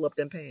going to pull up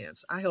them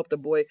pants. I helped a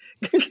boy,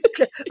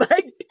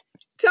 like,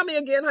 tell me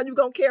again how you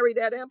going to carry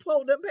that and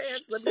pull them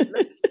pants.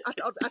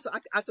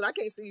 I said, I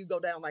can't see you go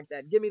down like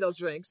that. Give me those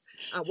drinks.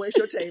 Where's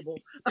your table?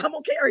 I'm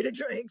going to carry the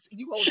drinks.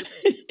 You hold the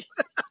pants.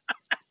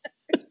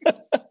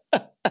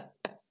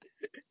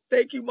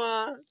 Thank you,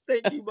 Ma.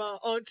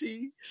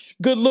 Auntie.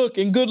 Good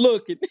looking.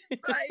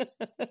 Right.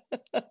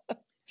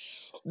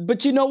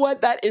 But you know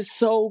what? That is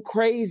so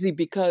crazy,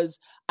 because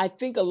I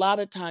think a lot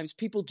of times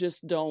people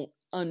just don't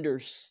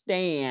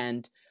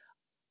understand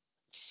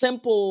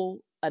simple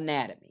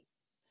anatomy.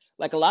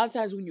 Like a lot of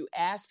times when you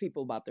ask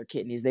people about their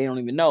kidneys, they don't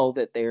even know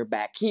that they're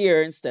back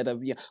here instead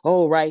of,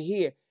 right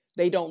here.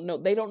 They don't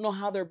know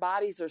how their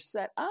bodies are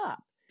set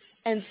up.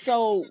 And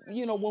so,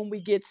 when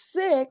we get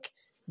sick,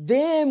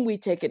 then we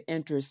take an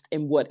interest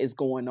in what is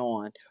going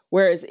on.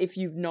 Whereas if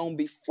you've known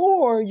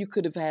before, you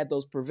could have had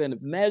those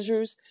preventive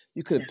measures.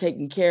 You could have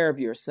taken care of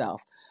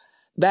yourself.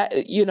 That,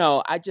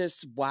 I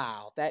just,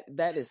 wow,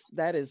 that is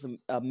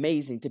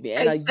amazing to me.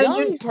 And a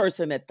young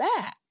person at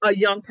that. A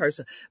young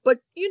person. But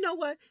you know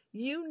what?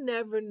 You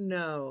never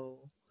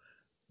know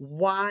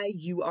why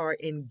you are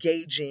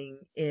engaging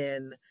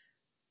in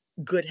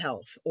good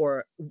health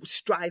or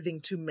striving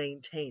to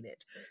maintain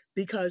it.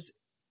 Because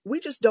we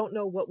just don't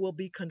know what we'll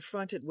be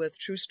confronted with.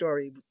 True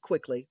story,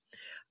 quickly.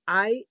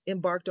 I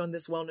embarked on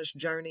this wellness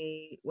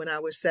journey when I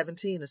was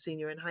 17, a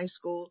senior in high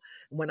school.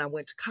 When I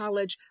went to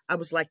college, I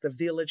was like the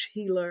village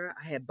healer.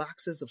 I had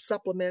boxes of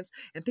supplements,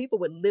 and people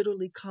would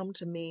literally come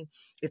to me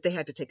if they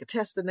had to take a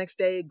test the next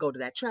day, go to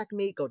that track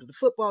meet, go to the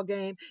football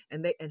game,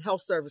 and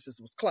health services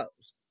was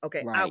closed.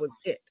 Okay, I Right. was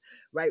it,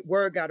 right?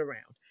 Word got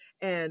around.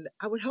 And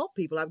I would help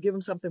people. I would give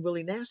them something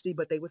really nasty,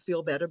 but they would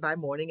feel better by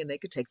morning and they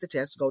could take the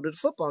test, go to the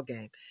football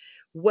game.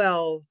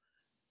 Well,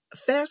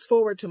 fast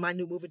forward to my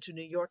moving to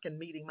New York and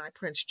meeting my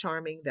Prince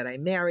Charming that I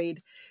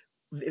married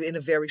in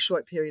a very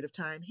short period of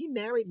time. He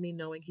married me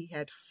knowing he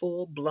had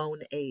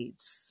full-blown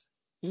AIDS,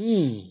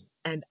 Mm.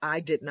 and I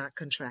did not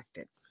contract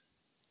it.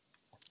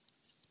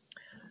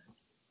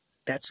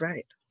 That's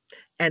right.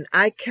 And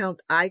I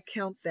count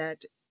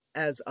that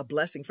as a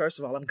blessing. First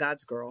of all, I'm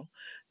God's girl,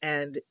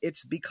 and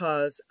it's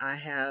because I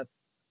have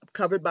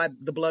covered by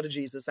the blood of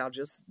Jesus. I'll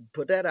just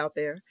put that out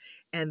there.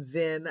 And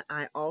then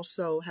I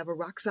also have a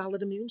rock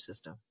solid immune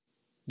system,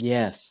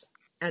 Yes.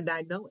 and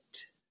I know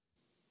it.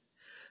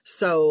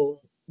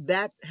 So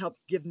that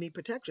helped give me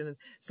protection. And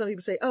some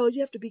people say, oh,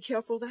 you have to be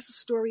careful. That's a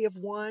story of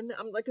one.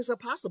 I'm like, it's a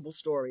possible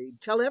story.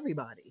 Tell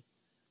everybody.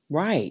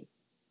 Right.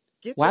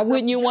 Get Why yourself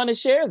wouldn't you want to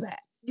share that?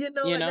 You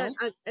know, You and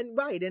know?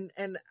 right,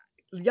 and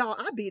y'all,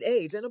 I beat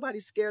AIDS. Ain't nobody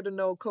scared of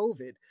no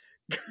COVID.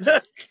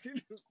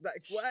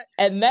 Like what?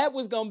 And that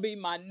was going to be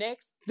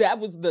that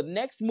was the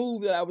next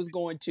move that I was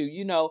going to.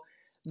 You know,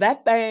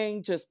 that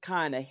thing just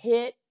kind of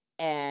hit,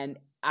 and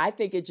I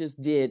think it just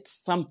did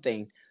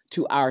something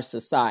to our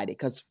society.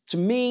 Because to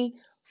me,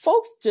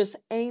 folks just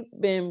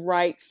ain't been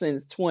right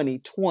since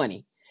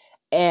 2020.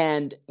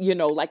 And, you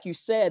know, like you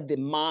said, the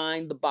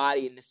mind, the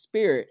body, and the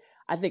spirit,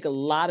 I think a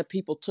lot of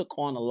people took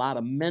on a lot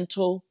of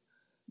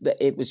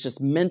it was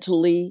just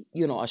mentally,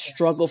 you know, a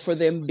struggle for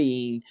them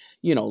being,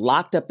 you know,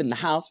 locked up in the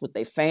house with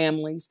their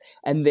families.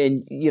 And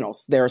then, you know,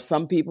 there are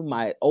some people,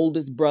 my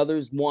oldest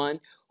brother's one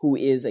who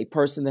is a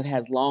person that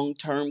has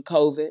long-term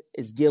COVID,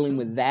 is dealing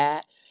with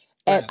that.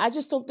 And Wow. I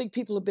just don't think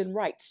people have been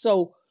right.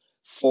 So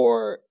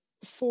for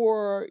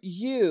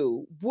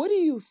you, what do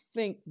you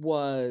think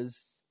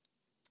was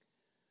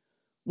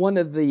one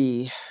of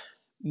the,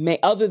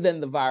 other than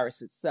the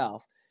virus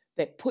itself,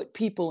 that put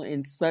people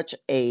in such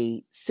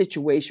a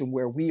situation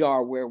where we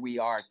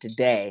are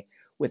today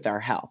with our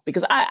health?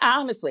 Because I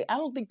honestly, I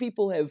don't think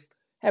people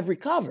have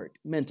recovered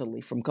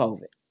mentally from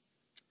COVID.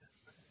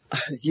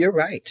 You're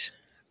right.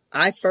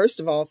 I first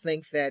of all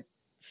think that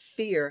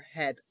fear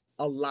had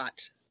a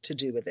lot to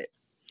do with it.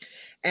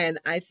 And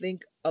I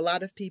think a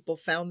lot of people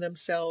found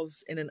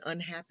themselves in an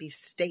unhappy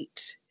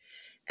state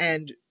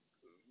and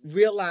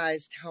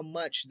realized how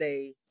much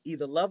they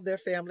either loved their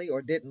family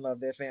or didn't love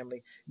their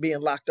family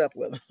being locked up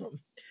with them.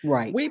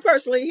 Right. We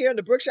personally here in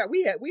the Brookshire,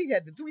 we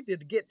did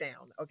the get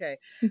down. Okay.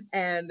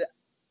 And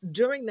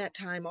during that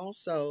time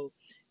also,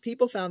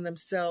 people found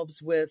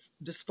themselves with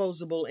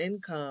disposable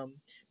income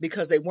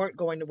because they weren't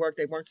going to work.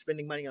 They weren't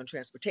spending money on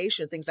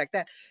transportation, things like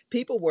that.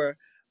 People were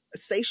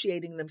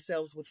satiating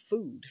themselves with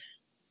food,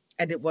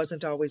 and it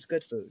wasn't always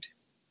good food.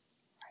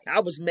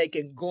 I was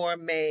making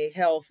gourmet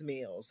health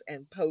meals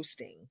and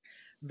posting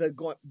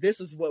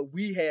this is what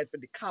we had for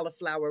the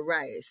cauliflower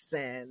rice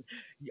and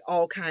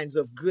all kinds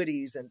of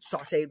goodies and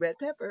sauteed red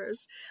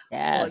peppers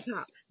Yes. on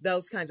top,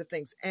 those kinds of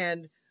things.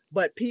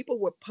 But people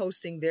were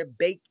posting their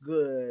baked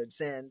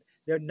goods and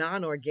their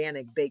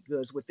non-organic baked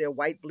goods with their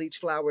white bleach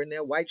flour and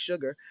their white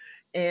sugar.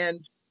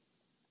 And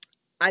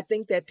I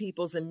think that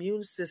people's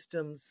immune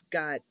systems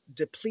got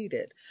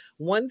depleted.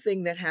 One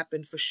thing that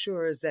happened for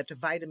sure is that the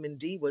vitamin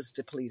D was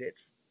depleted,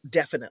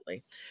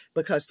 definitely,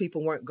 because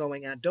people weren't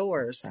going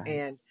outdoors.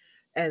 Right.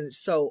 And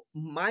so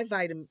my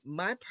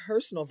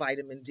personal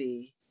vitamin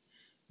D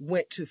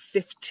went to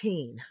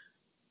 15.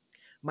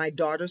 My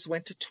daughters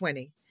went to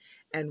 20.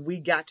 And we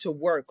got to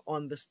work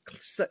on the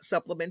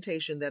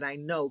supplementation that I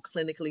know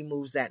clinically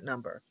moves that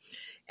number.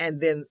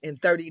 And then in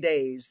 30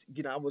 days,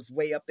 you know, I was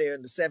way up there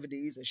in the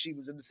 70s and she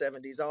was in the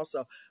 70s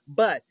also.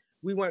 But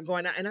we weren't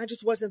going out. And I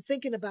just wasn't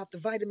thinking about the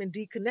vitamin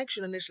D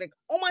connection. And it's like,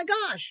 oh my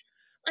gosh,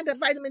 the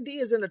vitamin D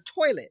is in the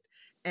toilet.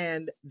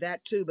 And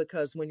that too,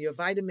 because when your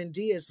vitamin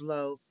D is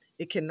low,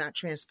 it cannot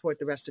transport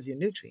the rest of your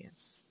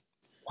nutrients.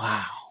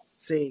 Wow.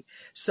 See,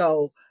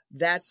 so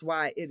that's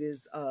why it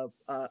is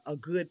a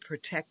good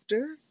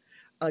protector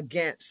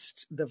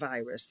against the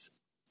virus.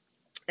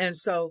 And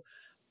so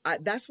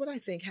that's what I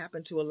think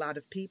happened to a lot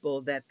of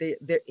people, that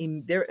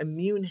their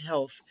immune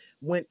health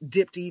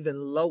dipped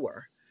even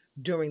lower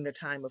during the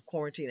time of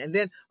quarantine. And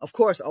then, of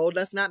course,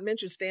 let's not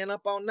mention staying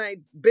up all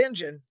night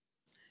binging.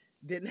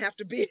 Didn't have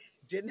to be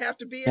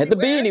anywhere. Had to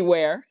be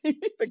anywhere.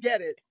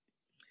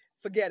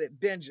 Forget it,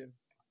 binging.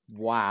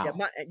 Wow.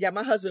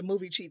 My husband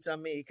movie cheats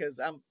on me because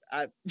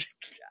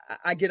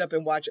I get up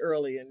and watch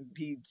early and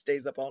he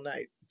stays up all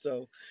night.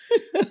 So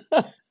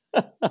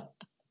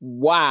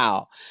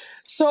wow.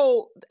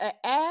 So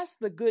ask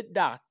the good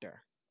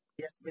doctor.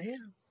 Yes,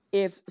 ma'am.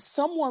 if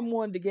someone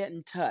wanted to get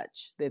in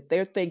touch, that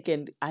they're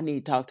thinking, I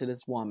need to talk to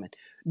this woman,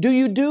 do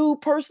you do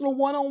personal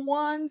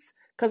one-on-ones?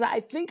 Because I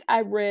think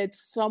I read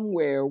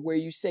somewhere where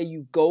you say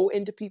you go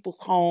into people's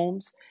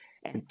homes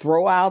and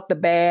throw out the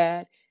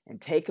bad and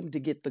take them to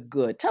get the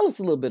good. Tell us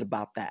a little bit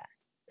about that.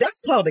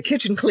 That's called a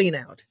kitchen clean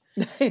out.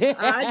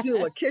 I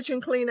do a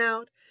kitchen clean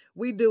out.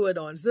 We do it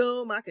on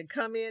Zoom. I could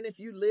come in if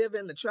you live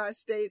in the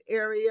tri-state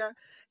area,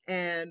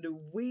 and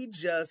we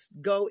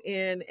just go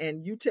in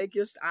and you take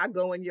I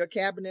go in your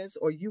cabinets,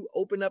 or you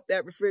open up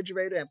that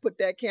refrigerator and put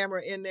that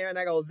camera in there, and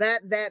I go,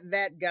 that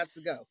got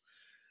to go.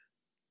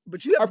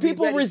 But you have Are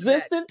people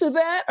resistant to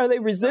that? Are they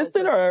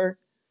resistant or?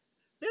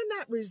 They're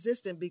not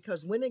resistant,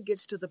 because when it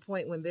gets to the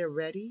point when they're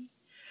ready,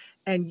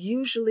 and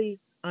usually,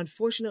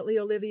 unfortunately,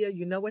 Olivia,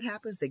 you know what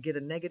happens? They get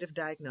a negative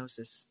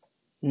diagnosis.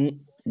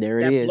 There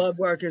it is. That blood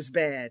work is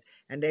bad,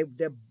 and they're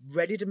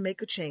ready to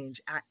make a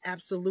change. I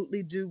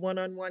absolutely do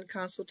one-on-one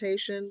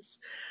consultations.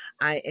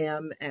 I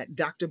am at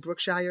Dr.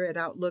 Brookshire at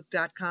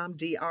Outlook.com,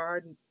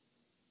 DrBrookshire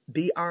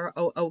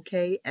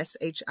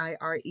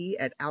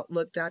at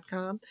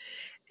Outlook.com.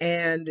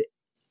 And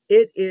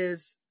it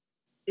is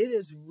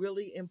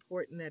really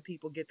important that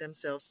people get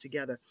themselves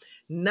together.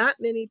 Not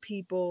many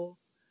people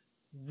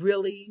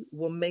really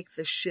will make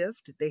the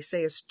shift. They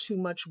say it's too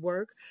much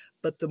work,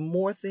 but the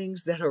more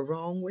things that are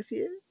wrong with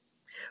you,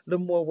 the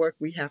more work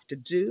we have to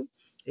do.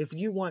 If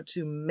you want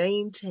to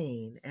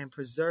maintain and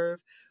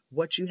preserve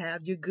what you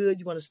have, you're good.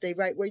 You want to stay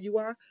right where you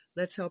are,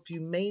 let's help you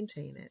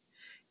maintain it.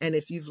 And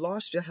if you've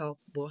lost your health,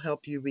 we'll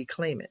help you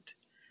reclaim it.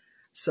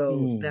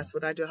 So that's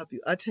what I do, help you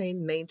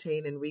attain,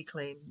 maintain, and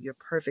reclaim your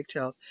perfect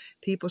health.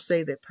 People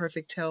say that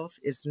perfect health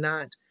is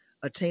not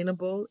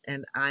attainable,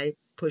 and I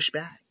push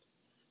back.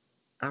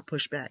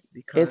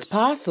 Because it's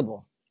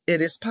possible.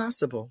 It is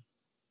possible.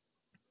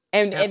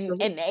 And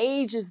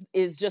age is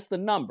just the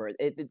number.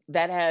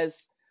 That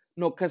has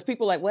because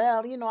people are like,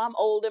 well, I'm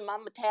old and my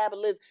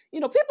metabolism.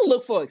 People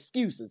look for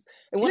excuses.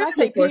 And when I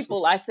say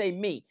people, I say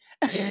me.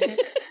 I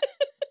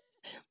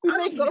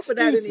don't go for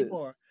that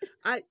anymore.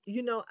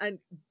 And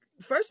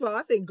first of all,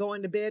 I think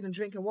going to bed and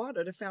drinking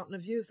water, the fountain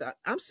of youth.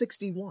 I'm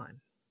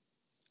 61.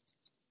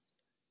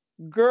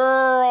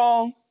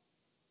 Girl,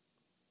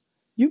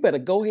 you better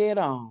go head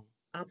on.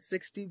 I'm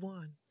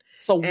 61.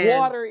 So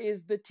water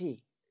is the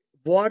tea.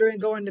 Water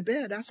and going to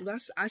bed. That's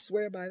what I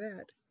swear by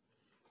that.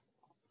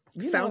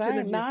 Now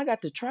I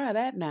got to try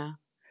that now.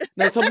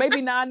 So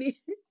maybe now I need,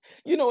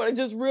 what I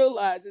just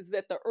realized is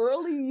that the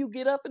earlier you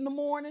get up in the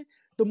morning,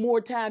 the more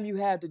time you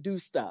have to do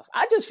stuff.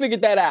 I just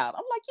figured that out.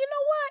 I'm like, you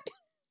know what?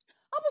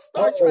 I'm going to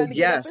start trying to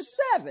get up at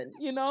 7,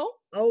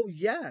 Oh,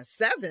 yeah.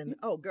 7.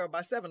 Oh, girl,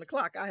 by 7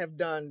 o'clock, I have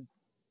done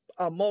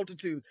a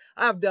multitude.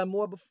 I've done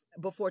more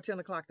before 10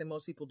 o'clock than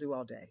most people do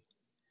all day.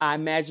 I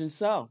imagine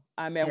so.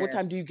 Yes. What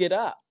time do you get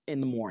up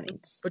in the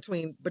mornings?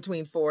 Between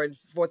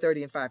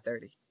 4:30 and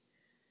 5:30.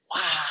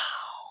 Wow.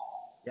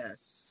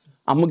 Yes.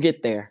 I'm going to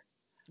get there.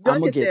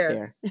 I'm going to get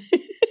there.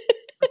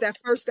 But that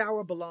first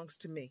hour belongs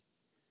to me.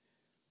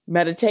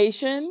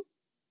 Meditation.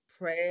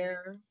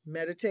 Prayer,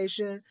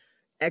 meditation,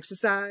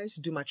 exercise,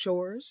 do my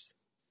chores.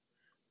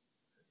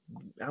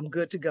 I'm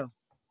good to go.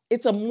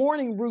 It's a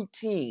morning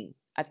routine.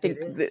 I think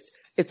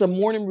it's a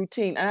morning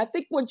routine. And I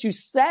think once you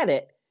set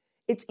it,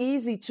 it's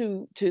easy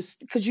to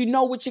because you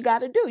know what you got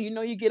to do.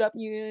 You get up,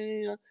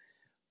 no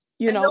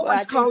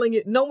one's calling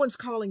you. No one's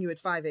calling you at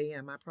 5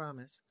 a.m. I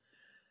promise.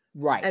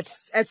 Right.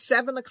 At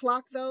 7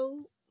 o'clock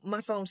though,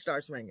 my phone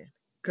starts ringing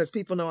because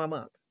people know I'm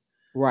up.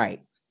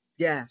 Right.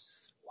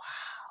 Yes. Wow.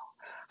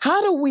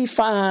 How do we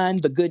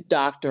find The Good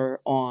Doctor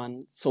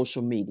on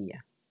social media?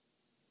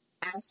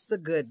 Ask the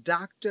Good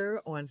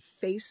Doctor on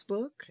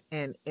Facebook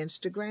and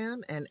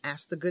Instagram, and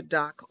Ask the Good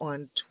Doc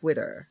on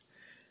Twitter.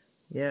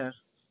 Yeah.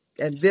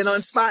 And then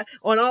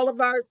on all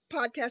of our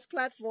podcast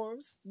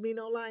platforms, Mean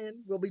Old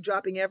Lion will be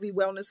dropping every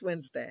Wellness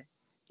Wednesday.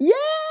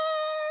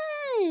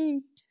 Yay!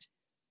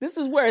 This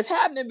is where it's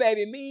happening,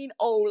 baby. Mean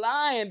Old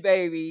Lion,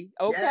 baby.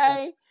 Okay.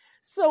 Yes.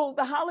 So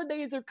the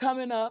holidays are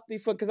coming up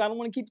because I don't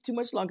want to keep it too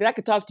much longer. I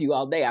could talk to you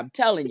all day, I'm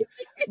telling you.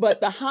 But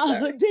the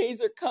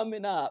holidays are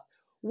coming up.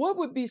 What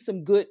would be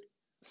some good,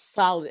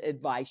 solid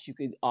advice you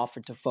could offer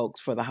to folks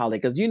for the holiday?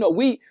 Because,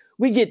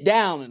 we get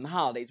down in the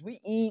holidays. We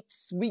eat,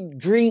 we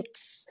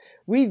drinks,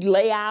 we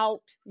lay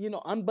out,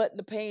 unbutton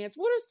the pants.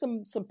 What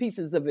are some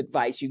pieces of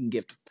advice you can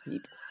give to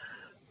people?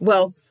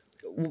 Well,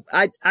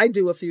 I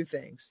do a few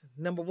things.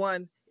 Number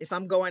one, if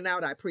I'm going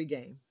out, I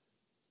pregame.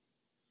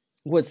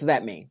 What's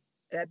that mean?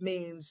 That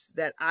means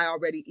that I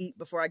already eat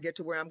before I get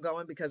to where I'm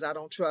going because I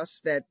don't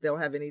trust that they'll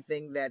have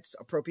anything that's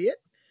appropriate.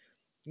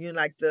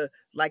 Like the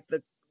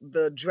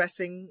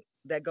dressing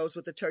that goes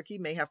with the turkey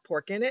may have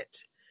pork in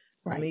it.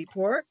 Right. Meat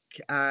pork.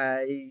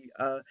 They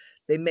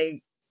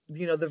may,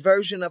 the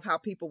version of how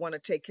people want to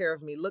take care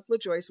of me. Look,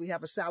 LaJoyce, we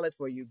have a salad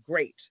for you.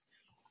 Great.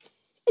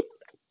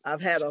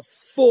 I've had a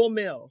full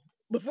meal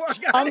before I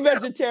got I'm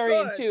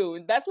vegetarian too.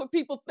 And that's what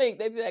people think.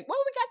 They be like, well,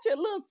 we got you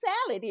a little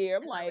salad here.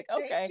 I'm like,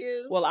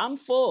 okay, well, I'm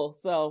full.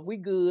 So we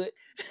good.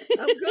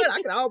 I'm good.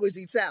 I can always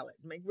eat salad.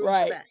 Make room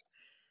for that.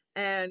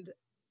 And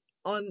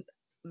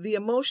the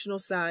emotional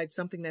side,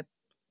 something that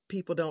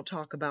people don't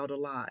talk about a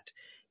lot,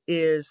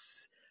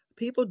 is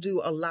people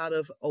do a lot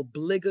of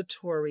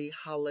obligatory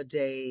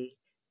holiday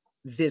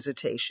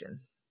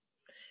visitation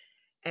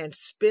and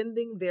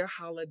spending their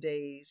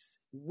holidays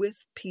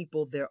with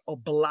people they're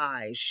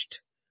obliged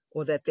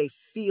or that they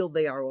feel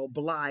they are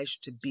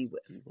obliged to be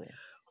with,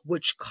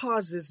 which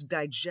causes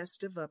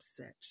digestive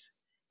upset,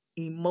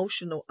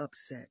 emotional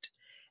upset.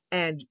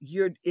 And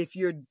if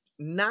you're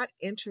not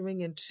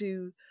entering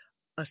into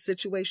a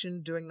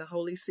situation during the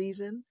holy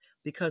season,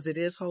 because it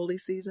is holy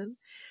season,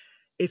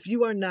 if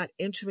you are not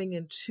entering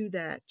into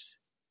that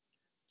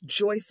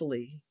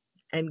joyfully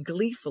and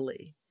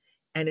gleefully,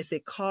 and if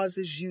it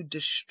causes you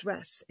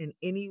distress in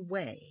any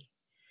way,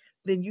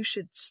 then you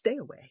should stay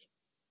away.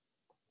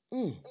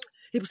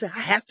 People say, I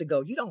have to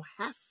go. You don't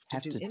have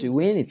to do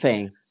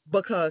anything.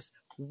 Because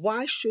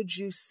why should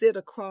you sit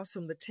across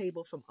from the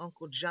table from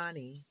Uncle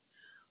Johnny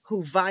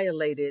who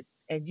violated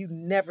and you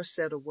never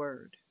said a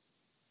word?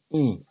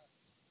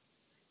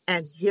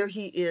 And here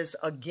he is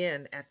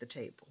again at the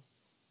table.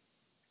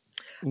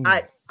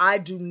 I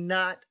do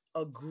not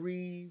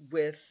agree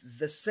with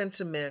the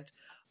sentiment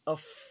of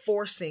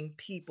forcing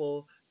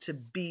people to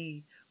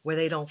be where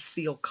they don't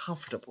feel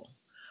comfortable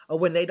or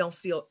when they don't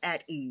feel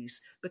at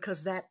ease,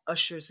 because that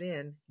ushers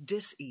in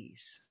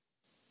dis-ease.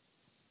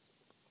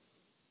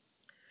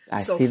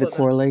 I see the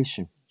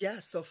correlation.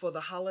 Yes. So for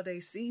the holiday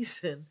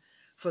season,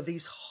 for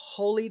these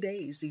holy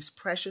days, these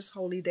precious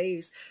holy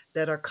days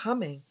that are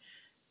coming,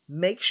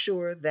 make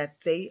sure that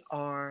they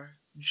are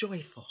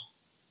joyful.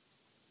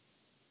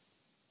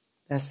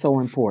 That's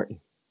so important.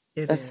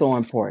 That's so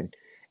important.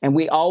 And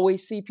we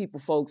always see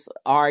folks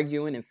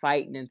arguing and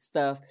fighting and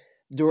stuff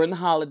during the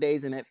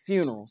holidays and at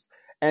funerals.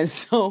 And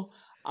so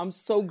I'm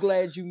so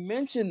glad you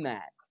mentioned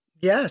that.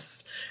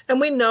 Yes.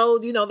 And we know,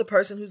 the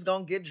person who's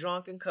going to get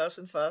drunk and cuss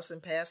and fuss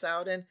and pass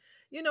out. And,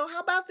 how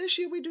about this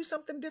year we do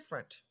something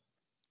different?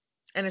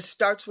 And it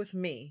starts with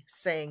me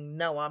saying,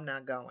 no, I'm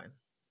not going.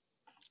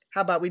 How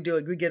about we do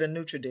it? We get a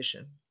new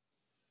tradition.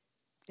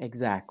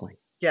 Exactly.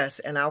 Yes.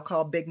 And I'll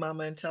call Big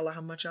Mama and tell her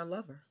how much I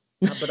love her.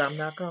 But I'm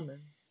not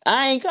coming.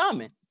 I ain't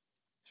coming.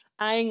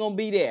 I ain't going to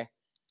be there.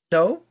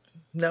 No.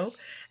 And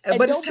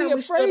but don't it's time be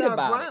we stood afraid our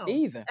about ground. it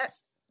either.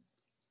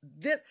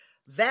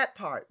 That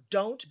part,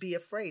 don't be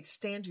afraid.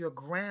 Stand your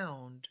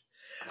ground.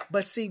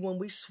 But see, when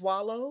we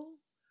swallow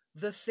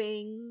the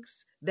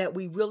things that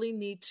we really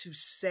need to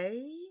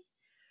say,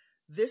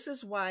 this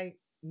is why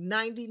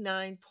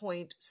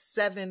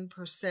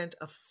 99.7%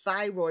 of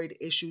thyroid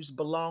issues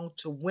belong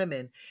to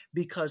women,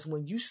 because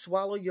when you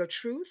swallow your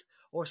truth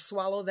or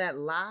swallow that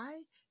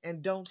lie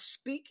and don't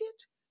speak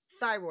it,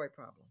 thyroid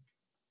problem.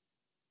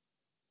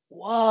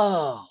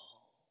 Whoa.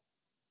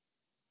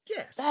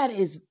 Yes. That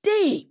is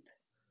deep.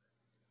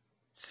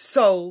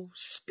 So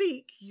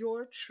speak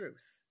your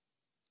truth.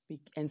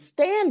 Speak and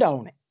stand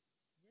on it.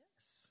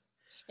 Yes.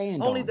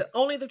 Stand on it.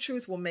 Only the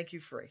truth will make you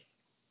free.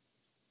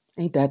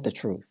 Ain't that the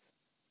truth?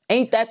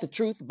 Ain't that the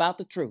truth about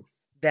the truth?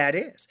 That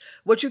is.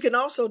 What you can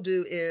also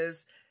do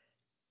is,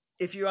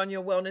 if you're on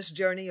your wellness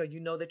journey or you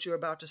know that you're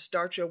about to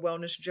start your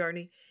wellness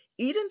journey,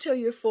 eat until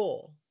you're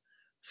full.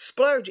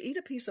 Splurge, eat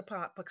a piece of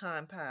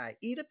pecan pie,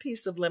 eat a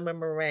piece of lemon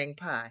meringue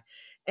pie,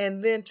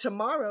 and then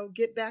tomorrow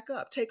get back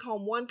up. Take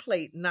home one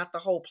plate, not the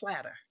whole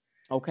platter.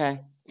 Okay.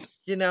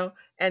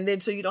 And then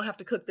so you don't have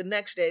to cook the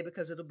next day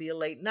because it'll be a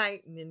late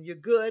night, and then you're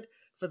good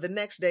for the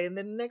next day, and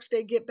then the next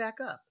day get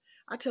back up.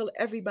 I tell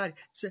everybody,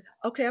 say,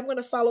 okay, I'm going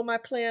to follow my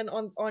plan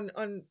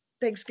on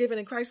Thanksgiving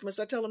and Christmas.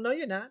 I tell them, no,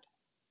 you're not.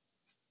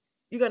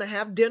 You're going to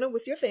have dinner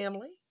with your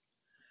family.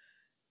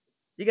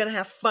 You're going to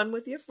have fun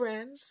with your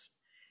friends.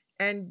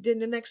 And then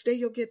the next day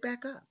you'll get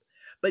back up.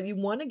 But you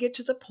want to get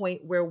to the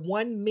point where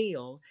one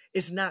meal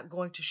is not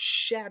going to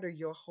shatter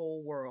your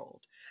whole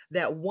world.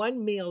 That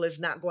one meal is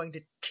not going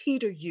to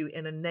teeter you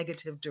in a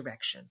negative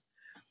direction.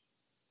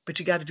 But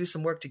you got to do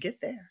some work to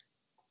get there.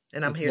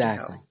 And I'm here to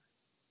help.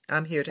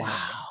 I'm here to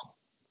help.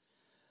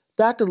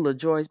 Dr.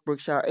 LaJoyce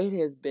Brookshire, it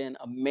has been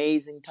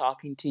amazing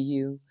talking to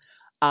you.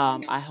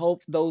 I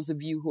hope those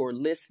of you who are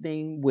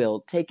listening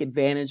will take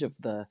advantage of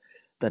the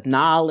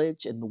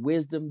knowledge and the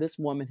wisdom this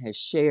woman has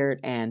shared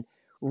and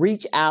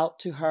reach out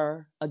to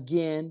her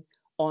again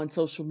on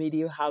social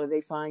media. How do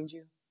they find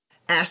you?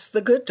 Ask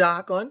the Good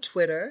Doc on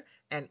Twitter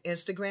and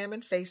Instagram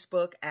and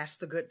Facebook. Ask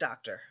the Good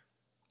Doctor.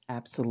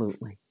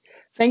 Absolutely.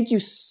 Thank you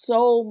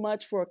so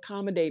much for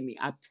accommodating me.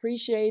 I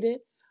appreciate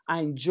it. I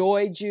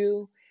enjoyed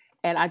you.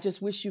 And I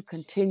just wish you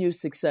continued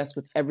success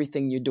with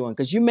everything you're doing,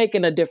 because you're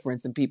making a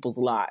difference in people's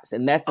lives.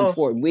 And that's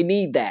important. We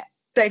need that.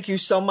 Thank you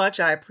so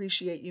much. I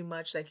appreciate you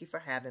much. Thank you for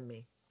having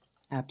me.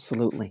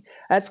 Absolutely.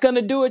 That's going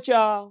to do it,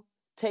 y'all.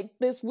 Take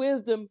this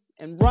wisdom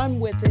and run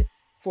with it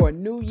for a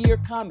new year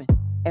coming.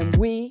 And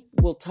we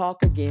will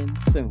talk again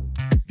soon.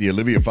 The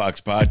Olivia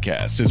Fox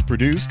Podcast is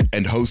produced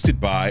and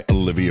hosted by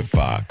Olivia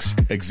Fox.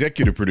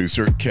 Executive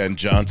producer Ken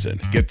Johnson.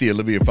 Get the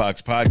Olivia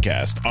Fox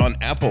Podcast on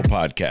Apple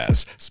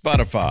Podcasts,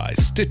 Spotify,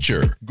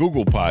 Stitcher,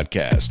 Google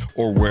Podcasts,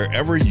 or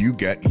wherever you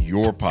get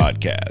your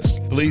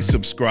podcasts. Please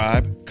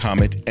subscribe,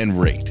 comment, and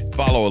rate.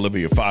 Follow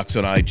Olivia Fox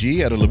on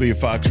IG at Olivia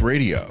Fox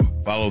Radio.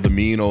 Follow the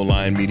Mean Old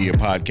Line Media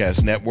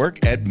Podcast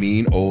Network at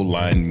Mean Old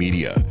Line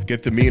Media.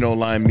 Get the Mean Old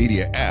Line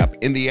Media app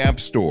in the App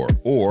Store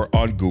or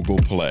on Google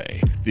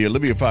Play. The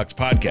Olivia Fox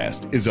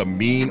Podcast is a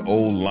Mean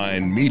Old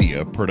Line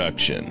Media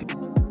production.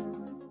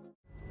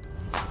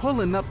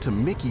 Pulling up to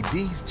Mickey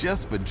D's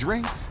just for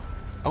drinks?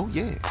 Oh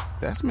yeah,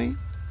 that's me.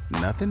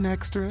 Nothing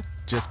extra,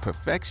 just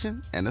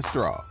perfection and a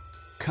straw.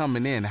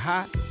 Coming in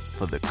hot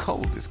for the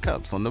coldest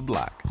cups on the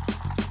block.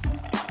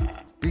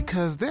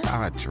 Because there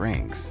are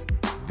drinks.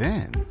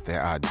 Then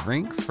there are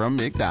drinks from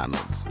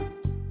McDonald's.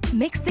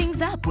 Mix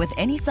things up with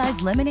any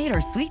size lemonade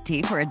or sweet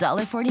tea for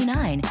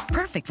 $1.49.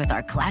 Perfect with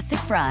our classic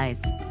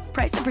fries.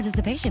 Price and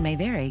participation may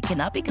vary.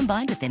 Cannot be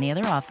combined with any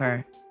other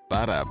offer.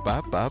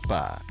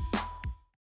 Ba-da-ba-ba-ba.